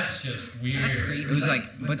 That's just weird. That's creepy. It was like,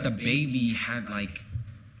 but the baby had like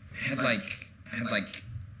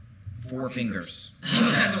 4 fingers.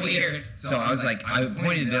 That's weird. So I was like, I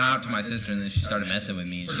pointed it out to my sister, and then she started messing with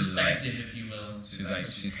me, and she was like, Perspective, if you will.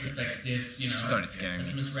 she's Perspective, you know. started scaring As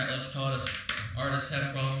me. Miss Ratledge taught us, artists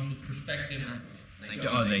have problems with perspective.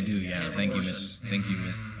 Oh, they do. Yeah. Thank you, Miss. Thank you,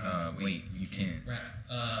 Miss. Wait, you can't.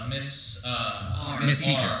 Miss. Miss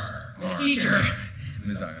Teacher. R. Miss Teacher.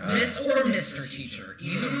 Miss R. Miss or Mr. Teacher,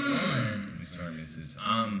 either one. Miss or Mrs.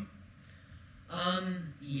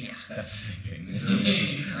 Yeah. That's the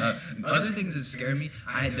same thing. Other things that scare me.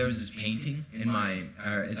 There was this painting in my.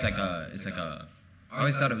 It's like a. I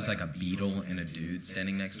always thought it was like a beetle and a dude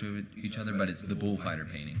standing next to each other, but it's the bullfighter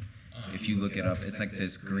painting. If you look it up, it's like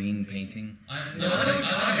this green painting. I know what you're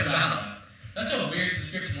talking about. That's a weird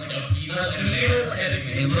description, like a beetle and a man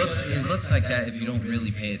standing next to It looks like that if you don't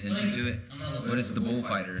really pay attention to it. But it's the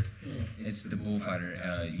bullfighter. It's the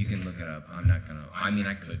bullfighter. You can look it up. I'm not gonna. I mean,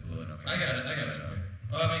 I could pull it up. I got it.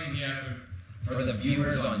 Well, I mean, yeah. For the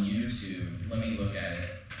viewers on YouTube, let me look at it.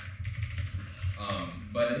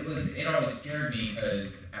 But it always scared me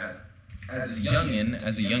because as a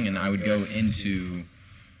youngin, I would go into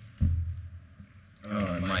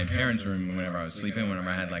my parents' room whenever I was sleeping, whenever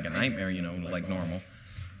I had like a nightmare, like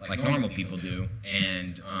normal people do,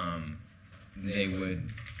 and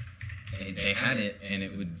they had it, and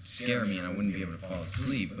it would scare me, and I wouldn't be able to fall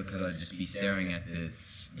asleep because I'd just be staring at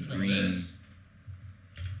this green.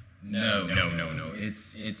 No.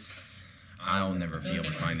 It's. I'll never be able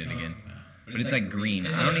to find it again. But it's like green.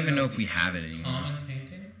 I don't even know if we have it anymore. Common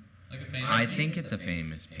painting? Like a famous I think it's a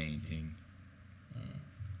famous painting.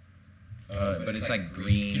 But it's like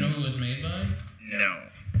green. Do you know who it was made by? No.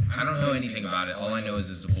 I don't know anything about it. All I know is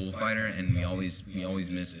it's a bullfighter, and we always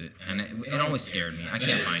miss it. And it always scared me. I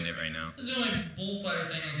can't find it right now. This is the only bullfighter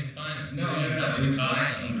thing I can find. It's That's Picasso.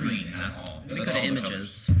 black and green. That's all. Let me go That's to all the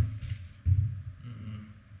images.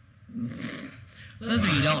 For those of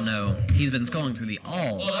you who don't know, he's been scrolling through the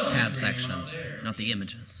all tab section, not the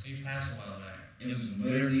images. He passed a while back. It was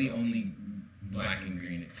literally only black and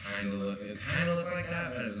green. It kind of looked like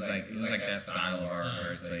that, but it was like that style of art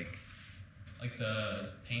where it's like the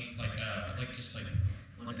paint, like just like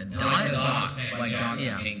the dots, like dots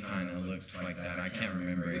Yeah. of paint kind of looked like that. I can't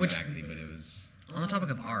remember exactly, but it was. On the topic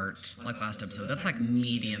of art, like last episode, that's like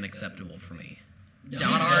medium acceptable for me. You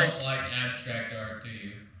Dot don't art, like abstract art, do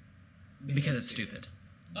you? because it's stupid.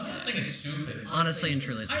 I don't think it's stupid. Honestly and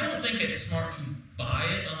truly, it's I don't stupid. think it's smart to buy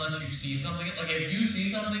it unless you see something. Like if you see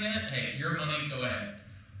something in it, hey, your money, go ahead.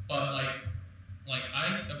 But like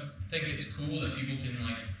I think it's cool that people can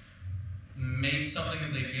like make something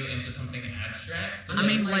that they feel into something abstract. I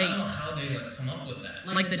mean, I like- don't know how they like come up with that.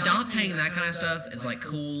 Like the dot painting and that kind of stuff is like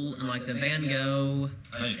cool, and like the Van Gogh,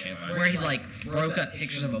 I just can't find where it. he like broke up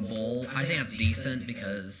pictures of a bull. I think that's decent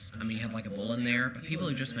because I mean you have like a bull in there, but people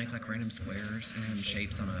who just make like random squares and random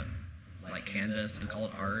shapes on a like canvas and call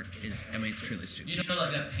it art is, I mean, it's truly stupid. You know,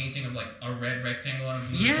 like that painting of like a red rectangle on a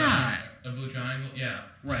blue Yeah. triangle? A blue triangle? Yeah.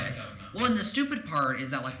 Right. That's what I'm talking about. Well, and the stupid part is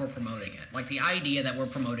that like we're promoting it, like the idea that we're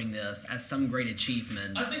promoting this as some great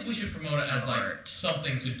achievement. I think we should promote it as like Art.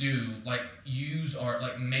 something to do, like use art,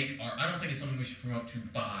 like make art. I don't think it's something we should promote to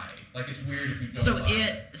buy. Like it's weird if you don't buy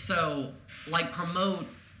it. So like promote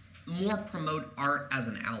art as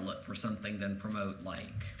an outlet for something than promote like.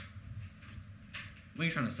 What are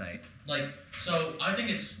you trying to say? Like, so I think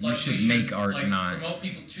it's You like should we should make art, like, not- promote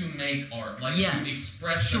people to make art, like Yes. to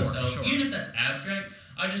express Sure, themselves, sure. even if that's abstract.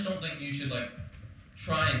 I just don't think you should like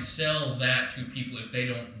try and sell that to people if they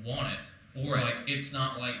don't want it, or Right. like it's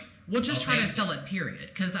not like. We'll just a try to painting. sell it. Period.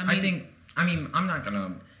 Because I mean,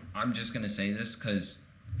 I'm just gonna say this because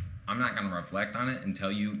I'm not gonna reflect on it and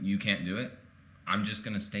tell you can't do it. I'm just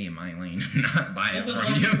gonna stay in my lane and not buy it Well,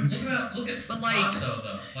 from like, you. look at But, like- Picasso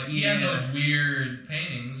though. Like he had Yeah. those weird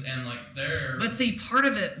paintings and like they're. But see, part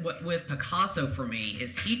of it with Picasso for me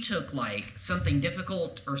is he took like something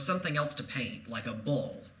difficult or something else to paint, like a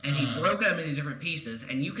bull, and he broke it up into these different pieces,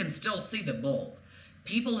 and you can still see the bull.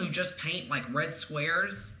 People who just paint like red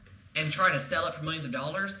squares and try to sell it for millions of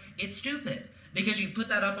dollars, it's stupid. Because you put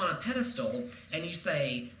that up on a pedestal and you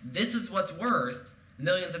say, this is what's worth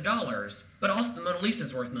millions of dollars, but also the Mona Lisa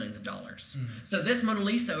is worth millions of dollars. So this Mona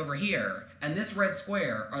Lisa over here and this red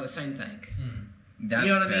square are the same thing. That's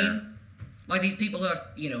You know what I fair. mean? Like these people who have,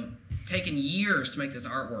 taken years to make this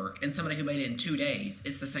artwork, and somebody who made it in 2 days,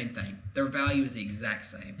 it's the same thing. Their value is the exact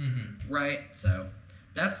same, right? So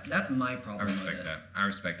that's my I problem with respect it. that. I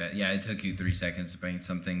respect that. Yeah, it took you 3 seconds to paint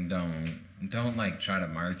something. Don't like try to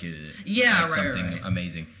market it. Yeah, as right, something right.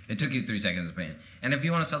 amazing. It took you 3 seconds to paint. And if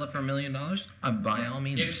you want to sell it for $1 million, by all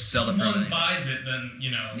means, if sell it for $1 someone million. buys it, then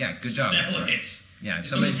Yeah, good job. Sell it. Yeah, if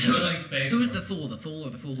If somebody's someone's willing to pay. Who's for the it. fool? The fool or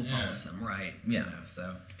the fool who Yeah. follows him, right? Yeah.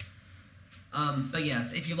 So. But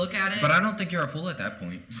yes, if you look at it, But I don't think you're a fool at that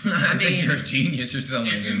point. I I think mean- you're a genius or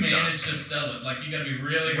something. If you manage to sell it, like you gotta be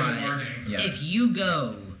really good Right. at marketing for Yeah. that. if you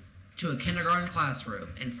go to a kindergarten classroom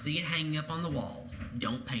and see it hanging up on the wall,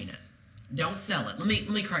 don't paint it. Don't sell it. Let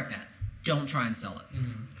me correct that. Don't try and sell it.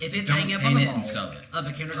 Mm-hmm. If it's Don't hanging up on paint the it and wall sell it. of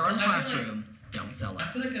a kindergarten I feel classroom, don't sell I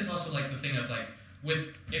it. feel like there's also like the thing of like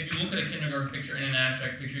if you look at a kindergarten picture and an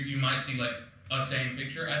abstract picture, you might see like a same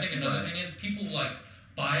picture. I think another thing is people like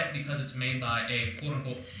buy it because it's made by a quote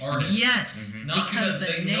unquote artist. Yes, Not because the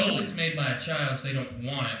they name. know it's made by a child, so they don't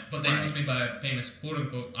want it, but they know Right. it's made by a famous quote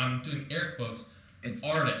unquote, I'm doing air quotes, It's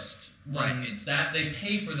artist. Right. And it's that they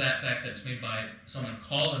pay for that fact that it's made by someone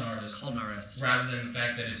called an artist, Called an artist. rather than the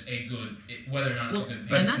fact that it's a good, whether or not it's a good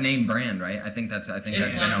But And painting. it's name brand, right? I think It's that's like been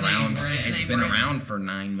name around. brand. It's Name been brand. around for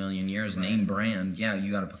 9 million years. Right. Name brand. Yeah,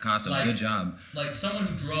 you got a Picasso. Like- Good job. Like someone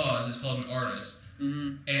who draws is called an artist,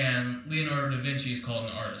 and Leonardo da Vinci is called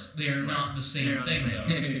an artist. They are not the same They're not the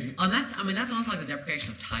thing, though. That's almost like the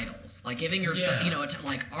deprecation of titles, like giving yourself, Yeah.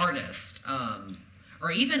 like artist, or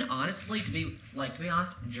even honestly, to be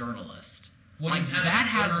honest, journalist. When Like you haven't that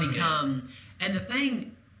has earned it. become, and the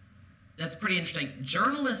thing that's pretty interesting.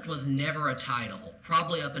 Journalist was never a title,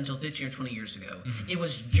 probably up until 15 or 20 years ago. Mm-hmm. It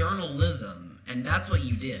was journalism, and that's what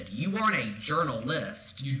you did. You weren't a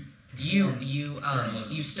journalist. You You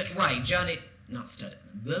right, Johnny. Not study.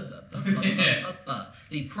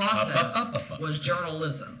 The process was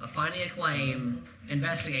journalism, of finding a claim,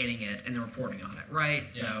 investigating it, and then reporting on it. Right.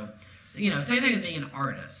 Yeah. So, same thing with being an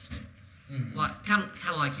artist. Mm-hmm. Like kind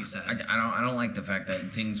of like you said. I don't like the fact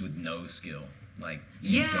that things with no skill, like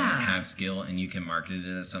you don't Yeah. have skill and you can market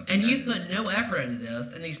it as something. And that you've is- put no effort into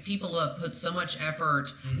this, and these people have put so much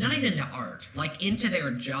effort, not even into art, like into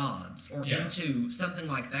their jobs or Yeah. into something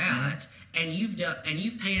like that. And you've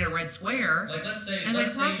painted a red square. Like let's say And they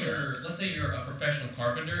profit. you're a professional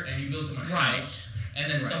carpenter and you build someone's Right. house, and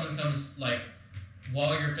then Right. someone comes like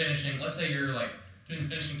while you're finishing. Let's say you're like doing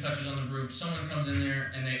finishing touches on the roof. Someone comes in there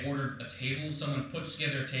and they ordered a table. Someone puts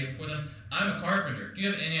together a table for them. I'm a carpenter. Do you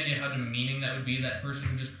have any idea how demeaning that would be? That person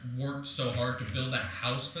who just worked so hard to build that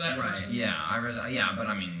house for that Right. person. Yeah, but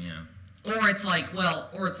I mean, yeah. Or it's like,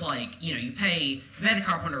 you pay the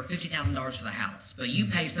carpenter $50,000 for the house, but you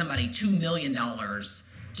pay somebody $2 million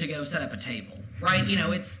to go set up a table, right?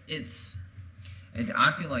 It's.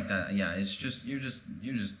 I feel like that. Yeah, it's just you're just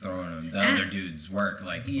throwing the And- other dude's work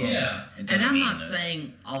like. Yeah. it And doesn't I'm mean not that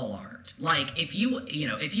saying all art. Like if you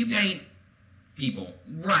paint people.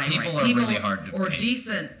 right, People right. are really hard to or paint.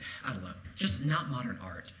 decent. I don't know, just not modern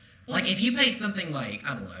art. Like if you paint something like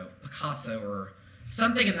I don't know Picasso or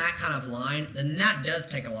something in that kind of line, then that does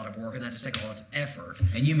take a lot of work and that does take a lot of effort.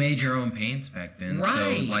 And you made your own paints back then,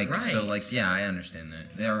 Right, so right. yeah, I understand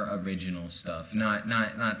that. They're original stuff, not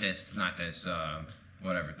this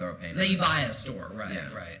whatever, throw a paint. That on you it. buy at a store, right?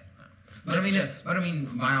 Yeah. Right. But I mean, it's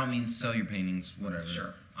by all means, sell your paintings, whatever.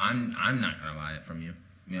 Sure. I'm not gonna buy it from you.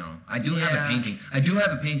 You know, I do have Yeah. a painting. I do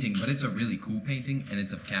have a painting, but it's a really cool painting, and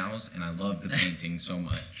it's of cows, and I love the painting so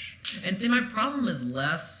much. And see, my problem is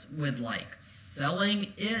less with like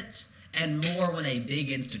selling it and more when a big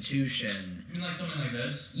institution. You mean like something like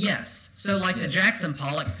this? Yes. So like the Jackson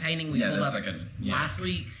Pollock painting we Yeah, pulled that's up like yeah. last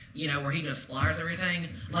week, where he just splatters everything,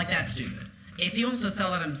 like that's stupid. If he wants to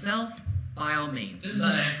sell that himself, by all means. This is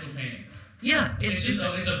But, an actual painting. yeah, It's just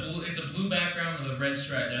stupid. it's a blue background with a red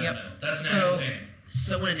stripe down Yep. the middle. That's an So- actual painting.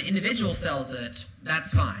 So when an individual sells it,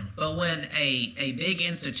 that's fine. But when a big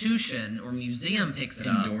institution or museum picks it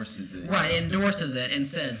up, Endorses it. right, endorses it and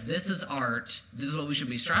says this is art, this is what we should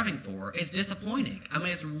be striving for, it's disappointing. I mean,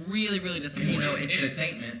 it's really, really disappointing. You know, it's the It's-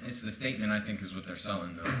 statement. It's the statement. I think is what they're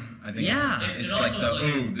selling, though. I think. Yeah. It It's also, like the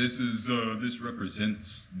like- this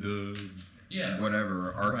represents the Yeah.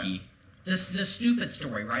 whatever archy. the stupid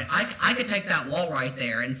story, right? I could take that wall right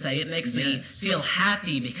there and say it makes me Yes. feel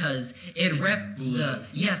happy because it blue.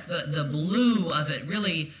 the blue of it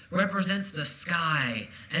really represents the sky,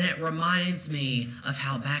 and it reminds me of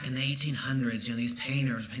how back in the 1800s, these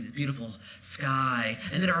painters painted this beautiful sky,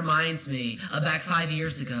 and then it reminds me of back 5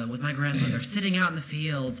 years ago with my grandmother sitting out in the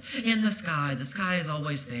fields in the sky. The sky is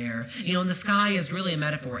always there, and the sky is really a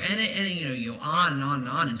metaphor, and you go on and on and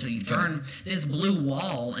on until you turn this blue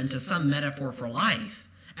wall into some metaphor for life,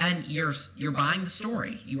 and you're buying the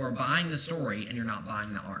story. You are buying the story, and you're not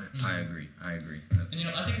buying the art. I agree. That's, And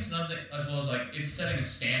I think it's another thing as well as like it's setting a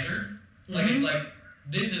standard. Like it's like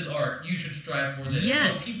this is art. You should strive for this.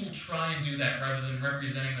 Yes. So people try and do that rather than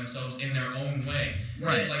representing themselves in their own way.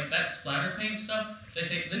 Right. Like that splatter paint stuff. They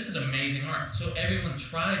say this is amazing art, so everyone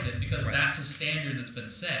tries it because Right. that's a standard that's been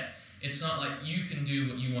set. It's not like you can do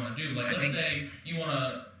what you want to do. Like I let's think- say you want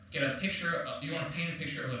to get a picture. You want to paint a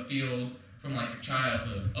picture of a field from like your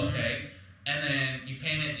childhood. Okay. And then you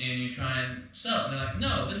paint it and you try and sell it. And they're like,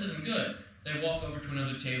 no, this isn't good. They walk over to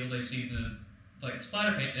another table. They see the like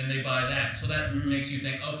splatter paint, and they buy that. So that makes you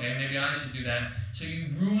think, okay, maybe I should do that. So you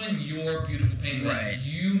ruin your beautiful painting that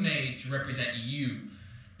you made to represent you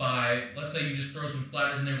by, let's say you just throw some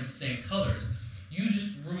splatters in there with the same colors. You just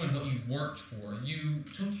ruined what you worked for. You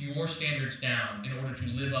took your standards down in order to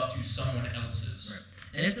live up to someone else's. Right.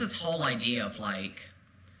 And it's this whole idea of like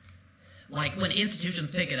when institutions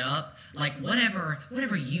pick it up, like whatever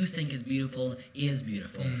you think is beautiful is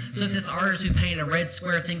beautiful. So if this artist who painted a red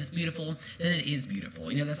square thinks it's beautiful, then it is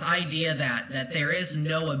beautiful. You know, this idea that there is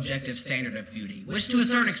no objective standard of beauty, which to a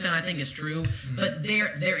certain extent I think is true, but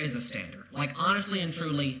there is a standard. Like honestly and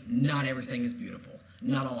truly, not everything is beautiful.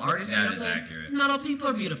 Not all art is beautiful. That is accurate. Not all people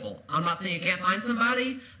are beautiful. I'm not saying you can't find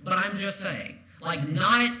somebody, but I'm just saying, like,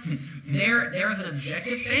 not there's an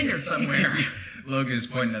objective standard somewhere. Logan's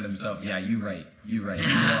pointing at himself. Yeah, you're right. You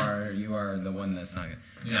are the one that's not good.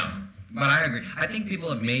 Yeah. No, but I agree. I think people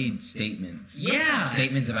have made statements. Yeah.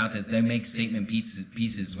 Statements about this. They make statement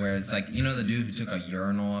pieces where it's like, you know, the dude who took a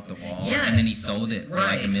urinal off the wall Yes. and then he sold it for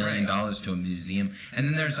like $1 million right. to a museum. And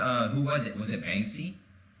then there's who was it? Was it Banksy?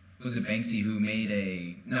 Was it Banksy who made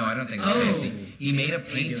a? No, I don't think it was Banksy. He made a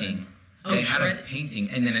painting. They had a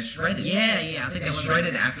painting and then it shredded. Yeah, I think it was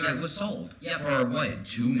shredded after it was sold. Yep. For what,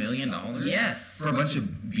 $2 million? Yes. For a bunch of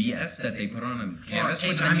BS that they put on a canvas,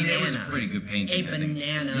 which I mean, it was a pretty good painting. A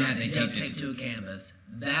banana they duct taped to a canvas.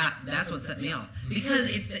 That's what set me off, because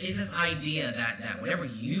it's this idea that whatever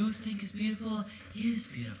you think is beautiful is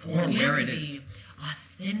beautiful. Or where it is.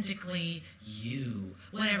 Authentically you.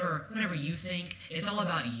 Whatever you think, it's all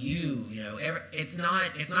about you. You know, it's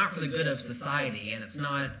not for the good of society, and it's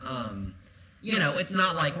not it's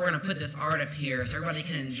not like we're gonna put this art up here so everybody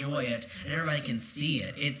can enjoy it and everybody can see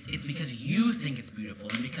it. It's because you think it's beautiful,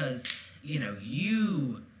 and because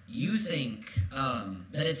you think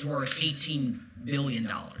that it's worth $18 billion.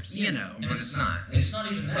 You know, but it's not. It's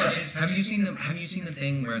not even that. Have you seen the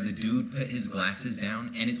thing where the dude put his glasses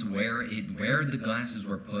down and it's where the glasses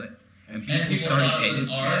were put, and people started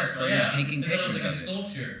taking pictures it was like a of it.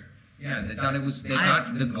 sculpture. Yeah, they thought it was. They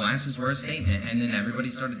thought the glasses were a statement, and then everybody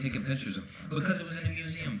started taking pictures of it because it was in a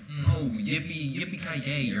museum. Oh, yippee ki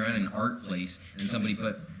yay! You're at an art place, and somebody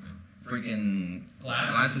put freaking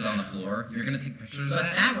glasses on the floor. You're gonna take pictures of that?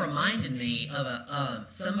 But that reminded me of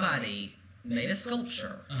somebody made a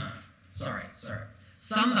sculpture. Sorry.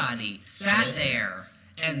 Somebody sat there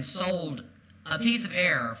and sold a piece of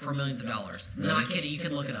air for millions of dollars. Really? Not kidding. You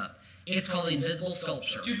can look it up. It's called the Invisible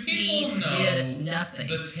Sculpture. Do people know did nothing.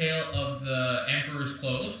 the tale of the emperor's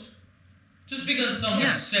clothes? Just because someone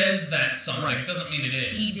says that's something doesn't mean it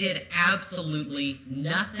is. He did absolutely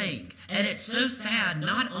nothing. And it's so sad,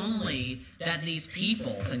 not only that these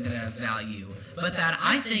people think that it has value, but that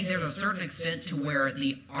I think there's a certain extent to where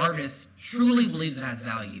the artist truly believes it has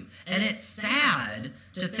value. And it's sad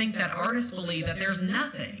to think that artists believe that there's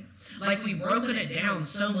nothing. Like, we've broken it down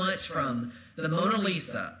so much from the Mona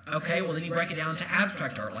Lisa. Okay, well then you break it down to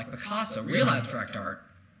abstract art, like Picasso, real abstract art.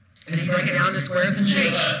 And then you break it down to squares and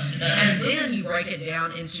shapes. And then you break it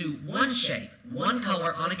down into one shape, one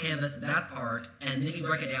color on a canvas, that's art, and then you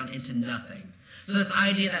break it down into nothing. So this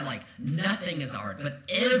idea that, like, nothing is art, but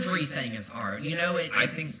everything is art, you know, I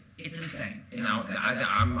think it's insane.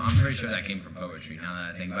 I'm pretty sure that came from poetry, now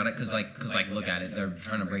that I think about it, because look at it, they're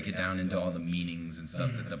trying to break it down into all the meanings and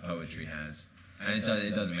stuff that the poetry has. And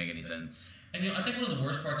it doesn't make any sense. And I think one of the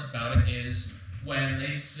worst parts about it is when they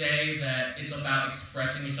say that it's about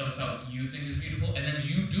expressing yourself about what you think is beautiful, and then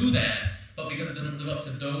you do that, but because it doesn't live up to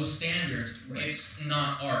those standards, it's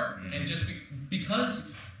not art. And just because,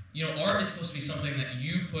 art is supposed to be something that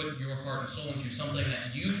you put your heart and soul into, something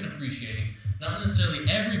that you can appreciate, not necessarily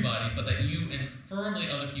everybody, but that you and firmly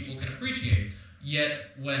other people can appreciate.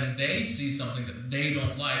 Yet, when they see something that they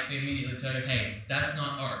don't like, they immediately tell you, hey, that's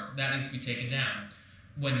not art, that needs to be taken down.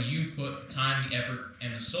 When you put the time, the effort,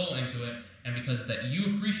 and the soul into it, and because that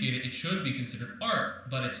you appreciate it, it should be considered art,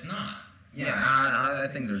 but it's not. Yeah, I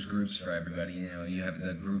think there's groups for everybody. You have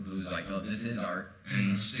the group who's like, oh, this is art,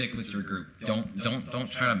 and stick with your group. Don't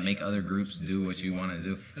try to make other groups do what you want to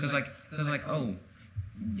do. Because oh,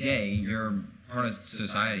 yay, you're part of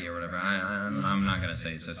society or whatever. I'm not gonna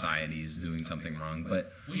say society is doing something wrong,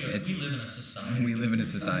 but we live in a society. We live in a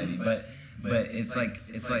society, but it's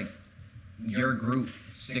like your group.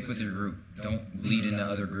 Stick with your group. Don't bleed into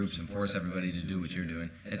other groups and force everybody to do what you're doing.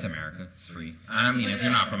 It's America. It's free. I mean, if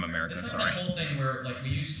you're not from America, it's like sorry. that whole thing where, like, we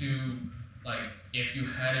used to, like, if you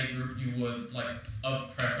had a group, you would, like,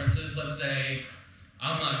 of preferences, let's say,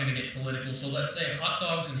 I'm not going to get political, so let's say hot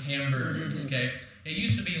dogs and hamburgers, okay? It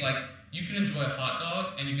used to be, like, you could enjoy a hot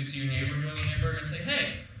dog, and you could see your neighbor enjoying a hamburger and say,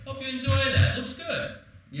 hey, hope you enjoy that. Looks good.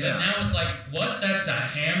 But now it's like, what? That's a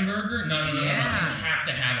hamburger? No. You have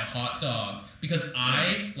to have a hot dog. Because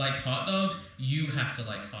I like hot dogs, you have to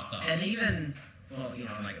like hot dogs. And even, well,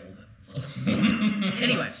 I'm like a little bit.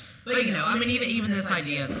 Anyway, but even this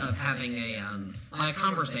idea of having a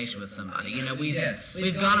conversation with somebody,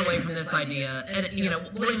 we've gone away from this idea, and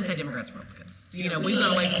we'll even say Democrats, Republicans. We've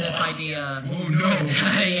gone away from this idea. Oh no.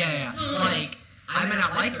 yeah. Like, I may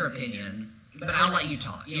not like your opinion, but I'll let you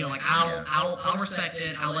talk. I'll respect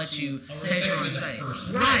it. I'll let you say what you want to say.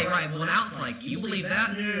 Right. Well, now it's like, you believe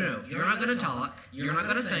that? No. You're not going to talk. You're not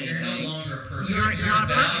going to say anything. You're no longer a person. You're not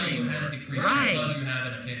a person value anymore. has decreased because you have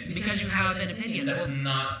an opinion. Because you have an opinion. That's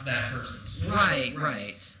not that person's.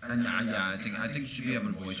 Right. And I think you should be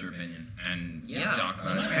able to voice your opinion and talk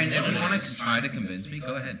about it. No, And if you no, want to try to convince me,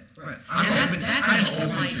 go ahead. Right. I'm And that's I'm the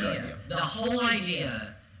whole open to your idea. The whole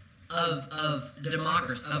idea of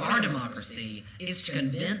democracy, of our democracy, is to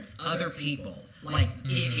convince other people. Like,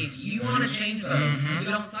 if you want to change votes, you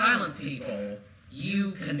don't silence people.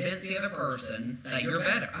 You convince the other person that you're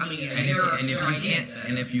better.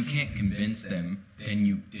 And if you can't convince them, then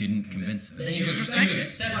you didn't convince them. Then you respect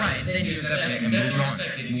it. Right. Then you accept accept it. it. And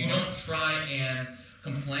respect it. You don't try and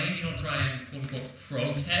complain. You don't try and quote unquote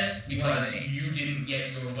protest because you didn't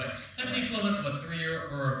get your way. That's the equivalent of a 3-year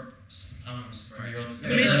or I don't know,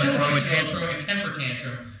 3-year-old. Throwing a temper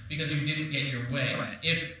tantrum because you didn't get your way. Right.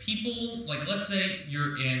 If people, like, let's say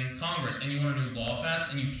you're in Congress and you want a new law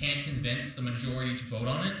passed and you can't convince the majority to vote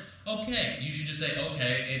on it, okay, you should just say,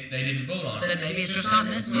 okay, they didn't vote on it. Then maybe it's just not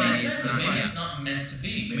meant to be. Maybe it's not meant to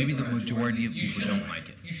be. Maybe the majority of people don't like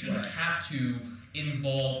it. You shouldn't have to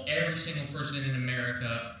involve every single person in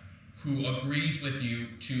America who agrees with you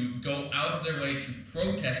to go out of their way to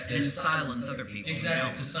protest this. And silence other people.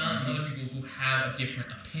 Exactly, to silence other people who have a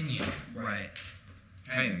different opinion. Right.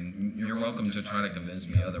 Hey, you're welcome to try to convince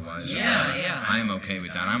me otherwise. Yeah. I'm okay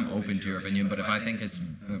with that. I'm open to your opinion, but if I think it's,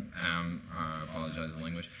 I apologize the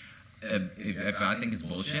language, if I think it's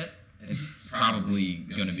bullshit, it's probably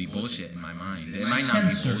going to be bullshit in my mind. It might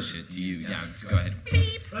not be bullshit to you. Yeah, just go ahead.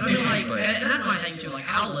 But and that's my thing too. Like,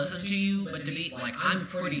 I'll listen to you, but to be like, I'm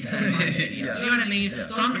pretty set in my opinion. You know what I mean?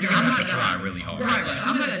 So I'm You're going to have to try really hard. Right.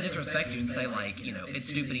 I'm not gonna disrespect you and say like, it's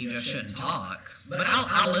stupid. You just shouldn't talk. But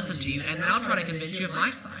I'll listen to you, and then I'll try to convince you of my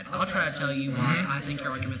side. I'll try to tell you why I think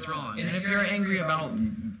your argument's wrong. And if you're angry about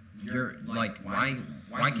your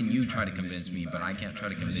why can you try to convince me, but I can't try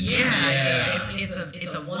to convince you? Yeah.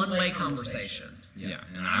 It's a one-way conversation. Yeah,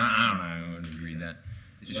 and I don't know. I would agree with that.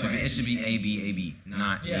 It should be A-B,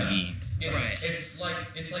 not A-B. It's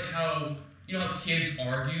like how how kids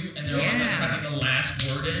argue and they're always like trying to get the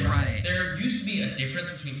last word in. Right. There used to be a difference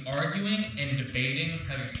between arguing and debating,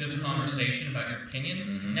 having a civil conversation about your opinion.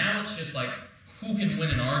 Mm-hmm. Now it's just like who can win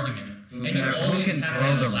an argument, and you who always can have throw to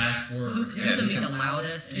have the the- last word. Who can be the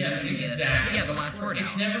loudest? And who can exactly. get the last word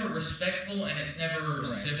It's out. never respectful and it's never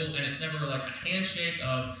civil and it's never like a handshake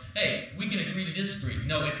of, hey, we can agree to disagree.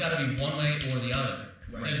 No, it's got to be one way or the other.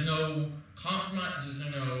 Right. There's no compromise.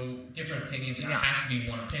 There's no different opinions. It has to be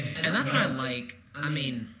one opinion. And that's what I like. I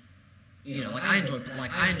mean,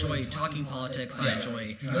 I enjoy talking politics. I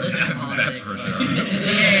enjoy listening to politics. for but- sure.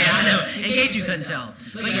 yeah, I know. In case you couldn't tell,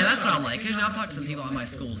 but yeah, that's what I like. Because I've talked to some people at my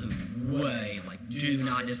school who do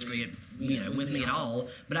not disagree, with me at all.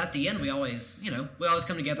 But at the end, we always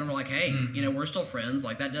come together and we're like, hey, we're still friends.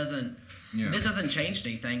 Like that doesn't. Yeah. This doesn't change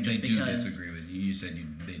anything just They do because disagree with you. You said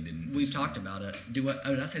they didn't. we've talked about it. Did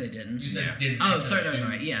I say they didn't? You said didn't. Oh, you said sorry.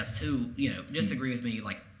 didn't. Yes, who disagree with me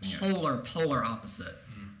like polar opposite.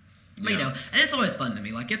 But, and it's always fun to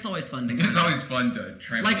me. Like it's always fun to. It's always fun to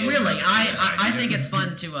trample. Like really, I think it's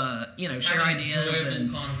fun to share Have an ideas enjoyable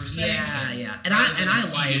and conversation. yeah, and rather than a I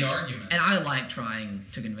heated like argument. and I like trying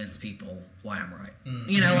to convince people why I'm right.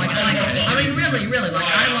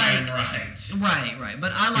 Right.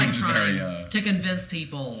 But I like Seems trying very, to convince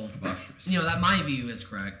people, preposterous. that my view is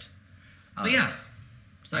correct. But yeah.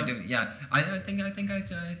 So, I do. Yeah, I think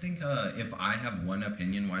if I have one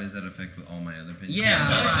opinion, why does that affect all my other opinions?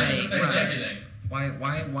 Yeah, It affects right. everything.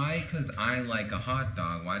 Why? Because I like a hot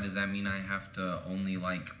dog. Why does that mean I have to only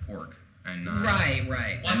like pork and not? Right. Why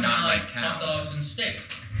And can't not I like like cow. hot dogs and steak?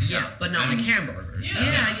 Yeah, but not like hamburgers.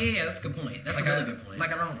 Yeah. Yeah. That's a good point. That's a really good point.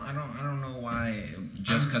 Like I don't know why.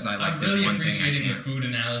 Just because I like I'm this really one appreciating thing, I the can't. food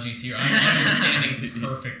analogies here. I'm understanding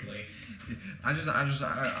perfectly.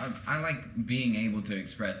 I like being able to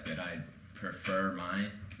express that I prefer my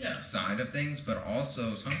side of things, but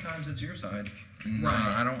also sometimes it's your side, No, Right.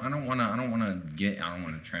 I don't want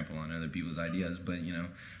to trample on other people's ideas, but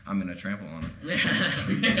I'm gonna trample on them.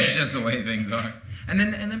 It's just the way things are. And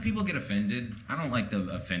then people get offended. I don't like the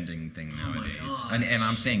offending thing Oh my nowadays. gosh. And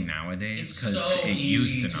I'm saying nowadays It's because so it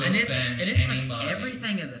easy used to to not. And it's like anybody.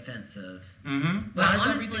 everything is offensive. Mm-hmm. But Why is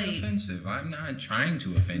honestly- everything offensive? I'm not trying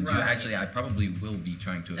to offend you. Right. Actually, I probably will be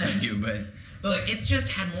trying to offend you, but But it's just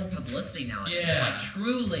had more publicity nowadays. Yeah. Like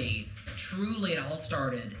truly, it all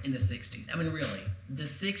started in the 60s. I mean, really. The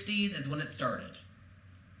 60s is when it started.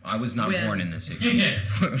 I was not When- born in the 60s.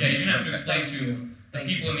 Yeah, you're gonna have to explain to the Thank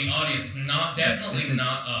people in the audience, definitely This is-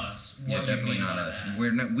 not us. Yeah, What you definitely mean not by us.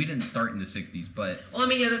 that. We didn't start in the 60s, but Well, I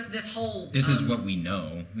mean, this whole... this is what we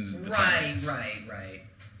know. This is the Right, facts. right.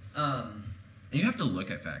 You have to look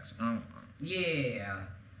at facts. Yeah.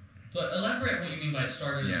 But elaborate what you mean by it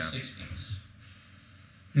started in Yeah. the 60s.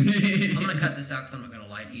 I'm gonna cut this out because I'm not gonna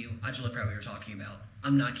lie to you. I just forgot what we were talking about.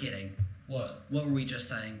 I'm not kidding. What? What were we just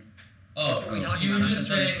saying? Oh, What are we talking you were about? just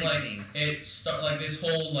That's in saying the like 60s. it start like this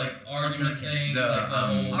whole like argument Okay. thing, The, like the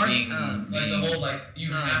whole Ar- being, um, like the being whole like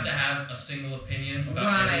you have to have a single opinion about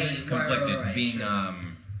Right. everything. conflicted, right, being sure.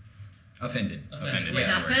 offended. Offended, Wait,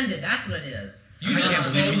 yeah. offended, that's what it is. You I just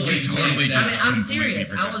can't believe totally you totally blanked just- I mean, out. I'm completely serious.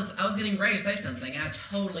 forgot. I was getting ready to say something and I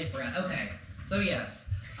totally forgot. Okay, so yes.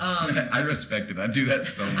 I respect it. I do that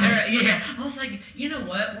so much. I was like, you know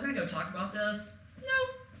what? We're gonna go talk about this.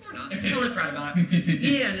 No, we're not. Totally proud about it.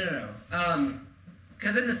 Yeah, no.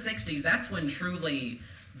 Because in the '60s, that's when truly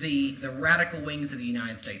the radical wings of the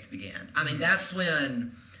United States began. I mean, that's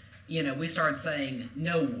when we started saying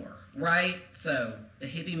no war, right? So the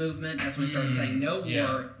hippie movement. That's when we started saying no war,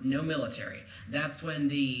 yeah. no military. That's when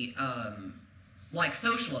the like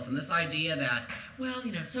socialism, this idea that,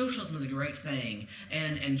 socialism is a great thing,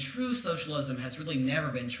 and true socialism has really never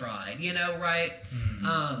been tried, right?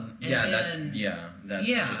 And then, that's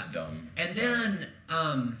Yeah. just dumb. and then,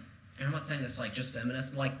 and I'm not saying this like just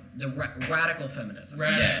feminist, but like the radical feminism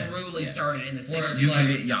Yes, truly yes. started in the Where 60s. it's You like-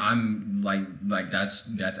 can be, I'm like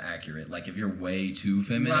that's accurate. Like if you're way too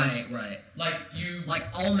feminist, Right. Like you Like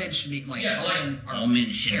all men should be like Yeah, all like, men are all men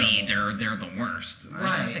should be terrible. they're the worst. I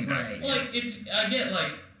Right, think that's- right. like if I get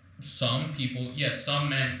like some people, yes, some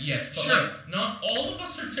men, yes, but Sure. like not all of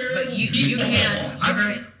us are terrible But you people. can't.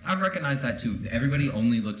 I've recognized that too. Everybody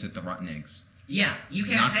only looks at the rotten eggs. Yeah, you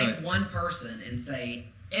can't Not take the- one person and say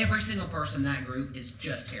every single person in that group is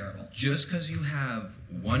just terrible. Just because you have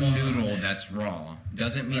one One noodle egg. that's raw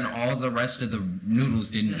doesn't mean Right. all the rest of the noodles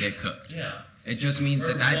didn't get cooked. Yeah. It just means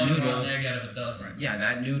Or that one noodle, rotten egg out of a dozen. yeah,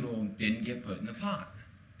 that noodle didn't get put in the pot.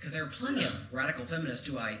 Because there are plenty of radical feminists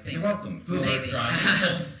who I think You're welcome. Who are maybe dry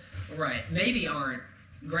noodles. right, maybe aren't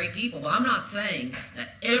great people, but I'm not saying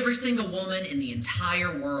that every single woman in the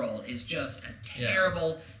entire world is just a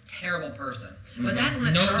terrible, terrible person. But that's when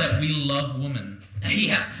it Note started. that we love women.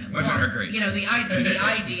 Yeah, Women are great. the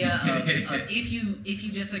idea of if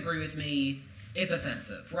you disagree with me, it's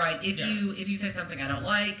offensive, right? If you say something I don't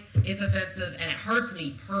like, it's offensive and it hurts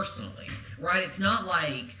me personally, right? It's not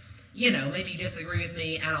like maybe you disagree with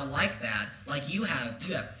me and I don't like that. Like you have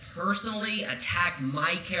personally attacked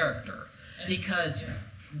my character because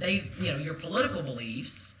your political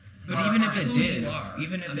beliefs. But are- even are if it who did, you are.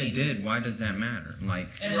 even if I it mean, did, why does that matter? Like,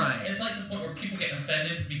 And Right. it's like the point where people get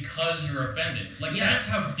offended because you're offended. Like Yes. that's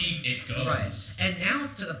how deep it goes. Right. And now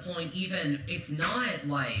it's to the point it's not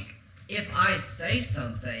like if I say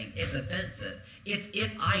something, it's offensive. It's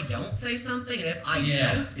if I don't say something and if I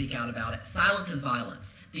Yeah. don't speak out about it, silence is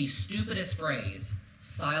violence. The stupidest phrase,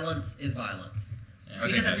 silence is violence. Yeah. I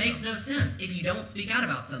Because think it makes no sense. If you don't speak out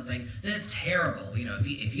about something, then it's terrible.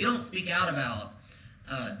 If you don't speak out about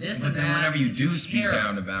this but and then that, whenever you it's do speak terrible.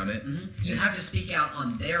 out about it, You have to speak out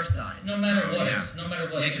on their side. No matter what, Yeah. it's no matter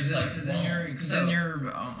what. yeah, it's like because then So-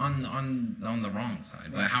 you're on the wrong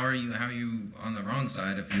side. But how are you on the wrong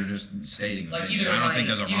side if you're just stating like things? either I don't think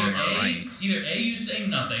there's a wrong or right. Either A, you say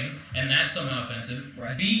nothing and that's somehow offensive.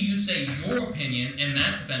 Right. B, you say your opinion and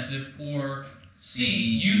that's offensive. Or C,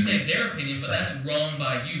 you say their opinion but that's wrong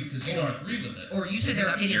by you because you don't agree with it. Or you say Isn't their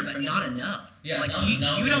that opinion, peer but not enough. Yeah, like not you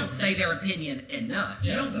enough. don't say their opinion enough.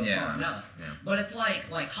 Yeah. You don't go Yeah. far enough. Yeah. But it's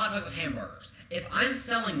like hot dogs and hamburgers. If I'm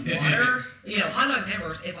selling water, hot dogs and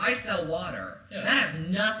hamburgers. If I sell water, Yeah. that has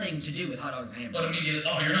nothing to do with hot dogs and hamburgers. But immediately,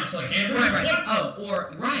 oh, you're not selling hamburgers? Right. What?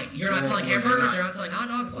 Oh, you're not Or- selling or you're hamburgers. not- You're not selling hot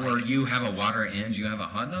dogs. Or you have a water and you have a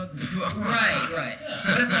hot dog. Right. Yeah.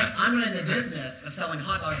 But it's like I'm not in the business of selling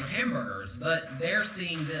hot dogs or hamburgers, but they're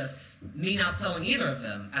seeing me not selling either of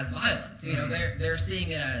them as violence. They're seeing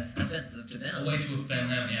it as offensive to them. A way to offend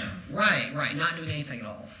them, yeah. Right, not doing anything at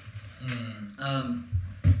all. Mm.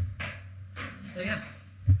 So yeah,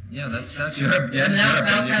 Yeah, that's your. And that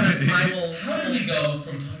was kind of my little. How did we go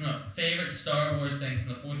from talking about favorite Star Wars things in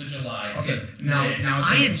the 4th of July Okay, to now this?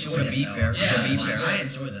 I enjoyed to it, be though. fair, Yeah, to be it's fair, good. I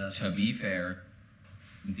enjoy this. to be fair,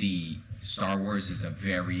 the Star Wars is a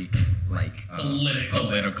very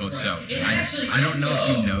political Right. show. It I actually don't is, know if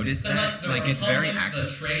though. you noticed 'Cause, that. the Like it's very Republic, active.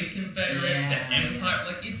 The Trade Confederate, Yeah, the Empire,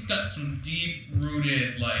 like it's got some deep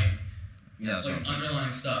rooted like Yeah, that's what I'm saying.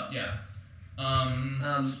 underlying stuff. Yeah.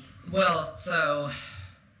 Well, so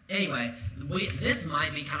anyway, this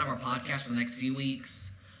might be kind of our podcast for the next few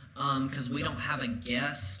weeks, because we don't have a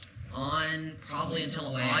guest on probably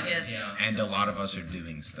until August. Yeah. And a lot of us are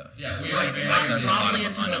doing stuff. Yeah, we Right, are very there's a lot probably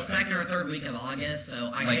of until the unopened. second or third week of August. So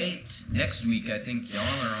I Like, hate. Next week, I think y'all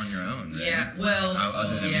are on your own. right? Yeah, well,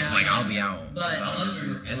 Other than yeah. I'll be out. But-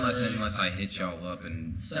 unless I hit y'all up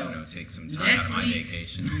and So, take some time out Next of my week's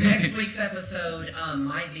vacation. next week's episode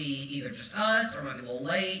might be either just us or might be a little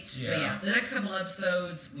late. Yeah. But yeah, the next couple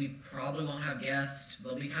episodes we probably won't have guests.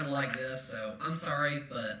 They'll be kind of like this. So I'm sorry,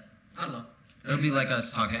 but I don't know. It'll be like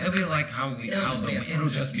us talking. It'll be like how we. It'll just be us. It'll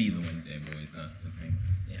just be the Wednesday Boys. That's the thing.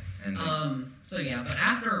 Yeah. And So yeah, but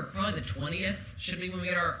after probably the 20th should be when we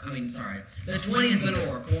get our. The 20th is when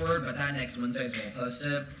we'll record, but that next Wednesday is when we'll post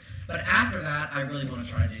it. But after that, I really want to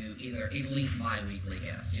try to do either at least bi-weekly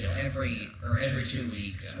guests. You know, every 2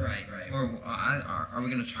 weeks. Yeah. Right. or are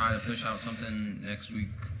we gonna try to push out something next week?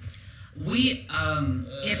 We,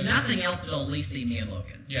 if nothing else, it'll at least be me and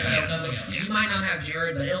Logan. Yeah, So, if nothing else. You might not have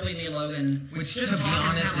Jared, but it'll be me and Logan. Which, just to be talking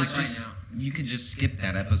honest, kinda is like right just now. you could just skip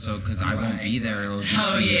that episode because I won't Right. be there. It'll just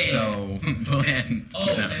Oh, be yeah. so bland. Oh,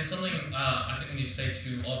 you know? and something I think we need to say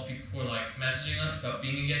to all the people who are like messaging us about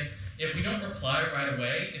being a guest. If we don't reply right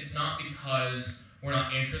away, it's not because we're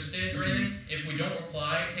not interested or anything. If we don't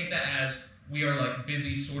reply, take that as we are like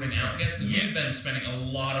busy sorting out guests because we've been spending a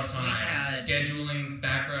lot of So time we've had- scheduling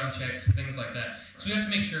background checks, things like that. So we have to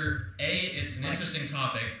make sure A, it's an interesting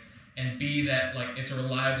topic, and B, that like it's a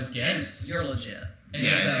reliable guest. And you're legit. And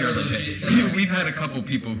Yeah, if if you're you're legit. legit. We've had a couple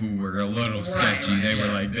people who were a little Right, sketchy. right, They were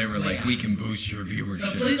yeah. like, Yeah. we can boost your viewership.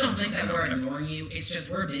 So please don't think that we're ignoring you. It's just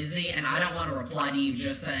we're busy, and I don't want to reply to you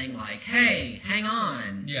just saying like, "Hey, hang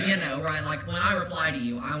on." Yeah. You know, right? Like when I reply to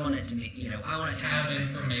you, I want it to be, I want it to have Have something.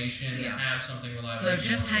 information, Yeah. have something reliable. So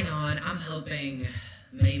just hang on. I'm hoping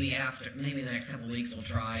maybe the next couple weeks we'll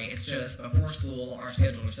try. It's just before school, our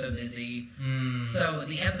schedules are so busy. So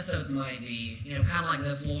the episodes might be, kind of like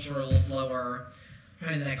this, a little shorter, a little slower.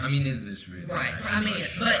 Probably the next. is this really? Right. much I mean,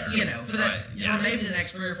 but for that, Right, yeah. for maybe the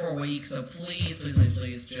next 3 or 4 weeks. So please,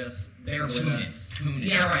 just bear with us. Tune in.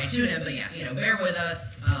 Yeah, right. Tune in, but bear with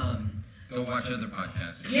us. Go watch other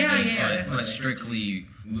podcasts. Yeah, But- definitely. But strictly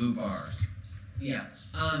Lou bars. Yeah.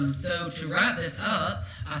 So to wrap this up,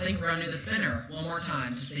 I think we're gonna do the spinner one more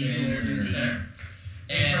time to see who will do the There.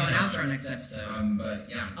 intro and outro next episode. But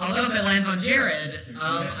yeah. Although if it lands on Jared,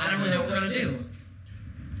 I don't really know what we're gonna do.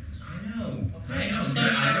 I know. Okay, I I'm don't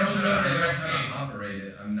sorry, know I don't know how the to Reds game. operate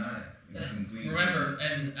it. I'm not completely. Remember,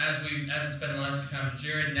 and as it's been the last few times with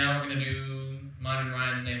Jared, now we're gonna do mine and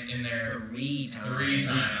Ryan's names in there 3 times. 3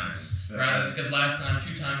 times. Rather, because last time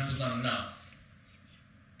 2 times was not enough.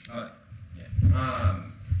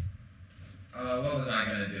 What was I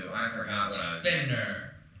gonna do? I forgot what I was.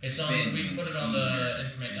 Spinner. It's on. Spin. We put it on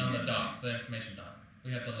the doc, the information doc.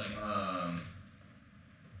 We have the link.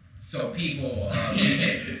 So people.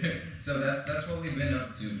 So that's what we've been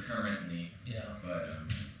up to currently. Yeah. But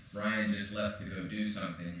Ryan just left to go do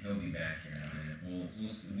something. He'll be back here in a minute.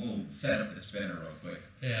 We'll set up the spinner real quick.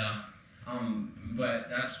 Yeah. But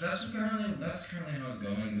that's currently how it's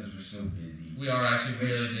going because we're so busy. We are actually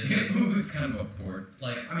really busy. It was kind of a port.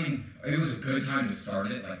 Like, I mean, it was a good time to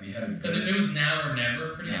start it. Like we had a because good. it was now or never,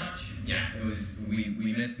 pretty Yeah. much. Yeah, it was.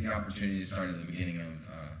 We missed the opportunity to start at the beginning of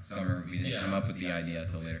summer. We didn't Yeah. come up with the idea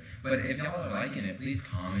till later. But if y'all are liking it, please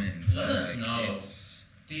comment and Let say, us like, know. it's-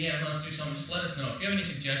 DM us, do something. Just let us know if you have any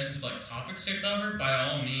suggestions for like topics to cover. By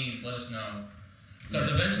all means, let us know. Because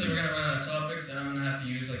eventually we're gonna run out of topics, and I'm gonna have to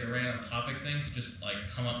use like a random topic thing to just like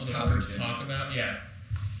come up with a Topic word to thing. talk about. Yeah.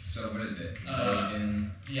 So what is it? Logan.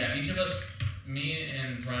 Yeah. Each of us, me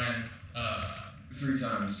and Ryan. 3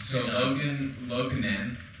 times. So 3 times. Logan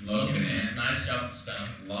N. Logan. Nice job with the spelling.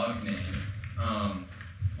 Login.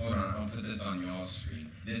 Hold on, I'll put this on y'all's screen.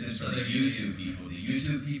 This is So for the they can see. YouTube people. The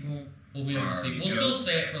YouTube people. We'll be able to see. We'll still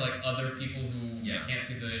say it for like other people who Yeah. can't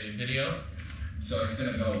see the video. So it's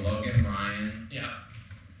gonna go Logan, Ryan, Yeah.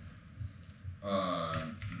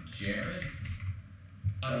 Jared.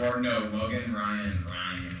 I don't know. Or no, Logan, Ryan,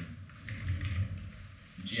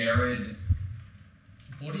 Jared.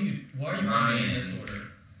 Why are you bringing it in this order?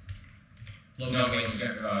 Logan. No, wait,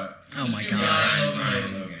 Oh Just my do god. Ryan, Logan, Ryan,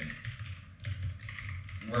 Logan. Logan.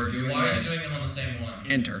 we're doing. Why are you doing them on the same one?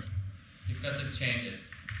 Enter. You've got to change it.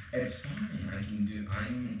 It's fine. I can do. I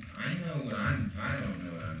know what I'm. I don't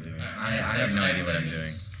know what I'm doing. I Add have no idea what I'm segments.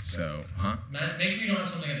 doing. So, huh? Make sure you don't have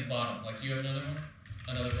something at the bottom. Like, do you have another one?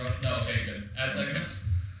 Another row? No, okay, good. Add segments.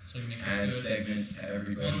 So you can make sure Add it's good. segments to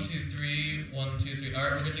everybody. 1, 2, 3, 1, 2, 3.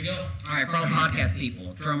 Alright, we're good to go. All right, for all the podcast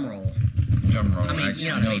people, drum roll. Drum roll. I mean, Actually, you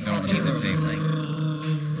know what I no, mean. All don't the hit people the who table. sing.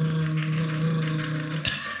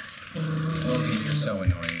 Logan, you're so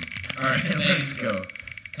annoying. Alright, let's Thanks. go.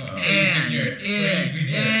 Come on. And Please be Jared. Please be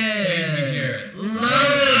Jared. Please be Jared. Logan!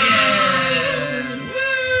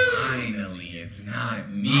 Finally, it's not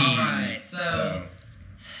me. Alright, so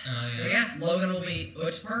Yeah. yeah, Logan will be, which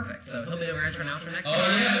is perfect. So he'll be over intro and outro next time.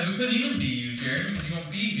 Oh, yeah, we couldn't even be you, Jared, because you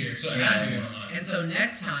won't be here. So it had to be one of us. And so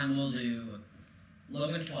next time we'll do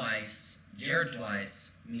Logan twice, Jared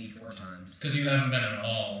twice, me 4 times. Because you haven't been at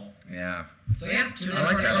all. Yeah. So yeah, tune in I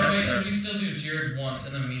like for that. Or next wait, That's should we still do Jared once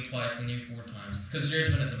and then me twice, then you 4 times? Because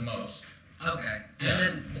Jared's been at the most. Okay, and Yeah.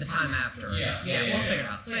 then the time after. Yeah, we'll figure it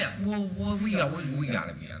out. So yeah. Well, we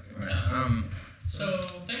gotta be out there. Yeah. So,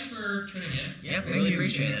 thanks for tuning in. Yeah, Thank really you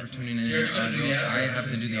appreciate for it. tuning in. Jared, you gotta do the outro. I have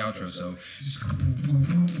to do the outro, so.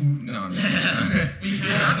 No, I'm We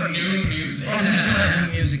have new music. Oh, we do have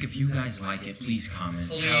new music. If you guys like it, please comment.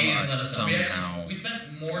 Please Tell let us us know. We somehow. we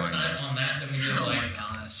spent more find time us. on that than we did Oh my like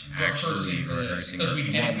gosh. Actually rehearsing for this. rehearsing. Because we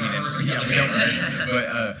didn't rehearse for Yeah, we this.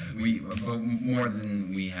 don't. But more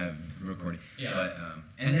than we have recorded. Yeah. But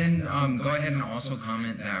and then go ahead and also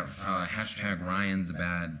comment that hashtag Ryan's a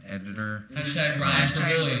bad editor. Hashtag Ryan for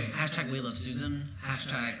bullying. Hashtag we love Susan.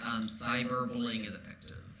 Hashtag cyberbullying is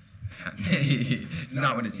effective. It's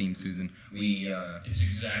not what it seems, Susan. We It's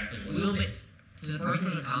exactly what We'll it be is. to the first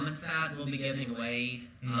person who comments that we'll be giving away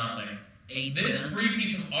Nothing. 8 This cents. free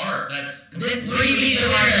piece of art, that's This completely free piece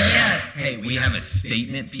of art, fair. yes. hey, we have a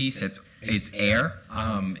statement piece. It's air.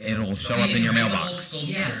 It'll show up in your Invisible mailbox.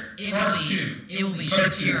 sculpture. Yes, Part 2. it will be Part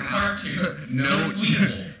shipped to your 2. house. Part 2. No,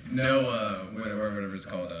 Squeakable. no, whatever it's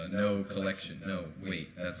called. No collection. No,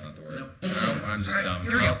 wait, that's not the word. Nope. No, I'm just Alright, dumb.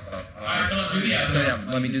 here we go. I'll stop. Alright, come on, do the outro. So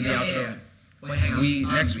yeah, let me do the So, outro. yeah. Wait, hang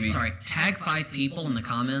on. Next week. Sorry, tag 5 people in the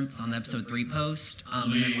comments on the episode 3 post,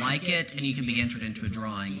 and then like it, and you can be entered into a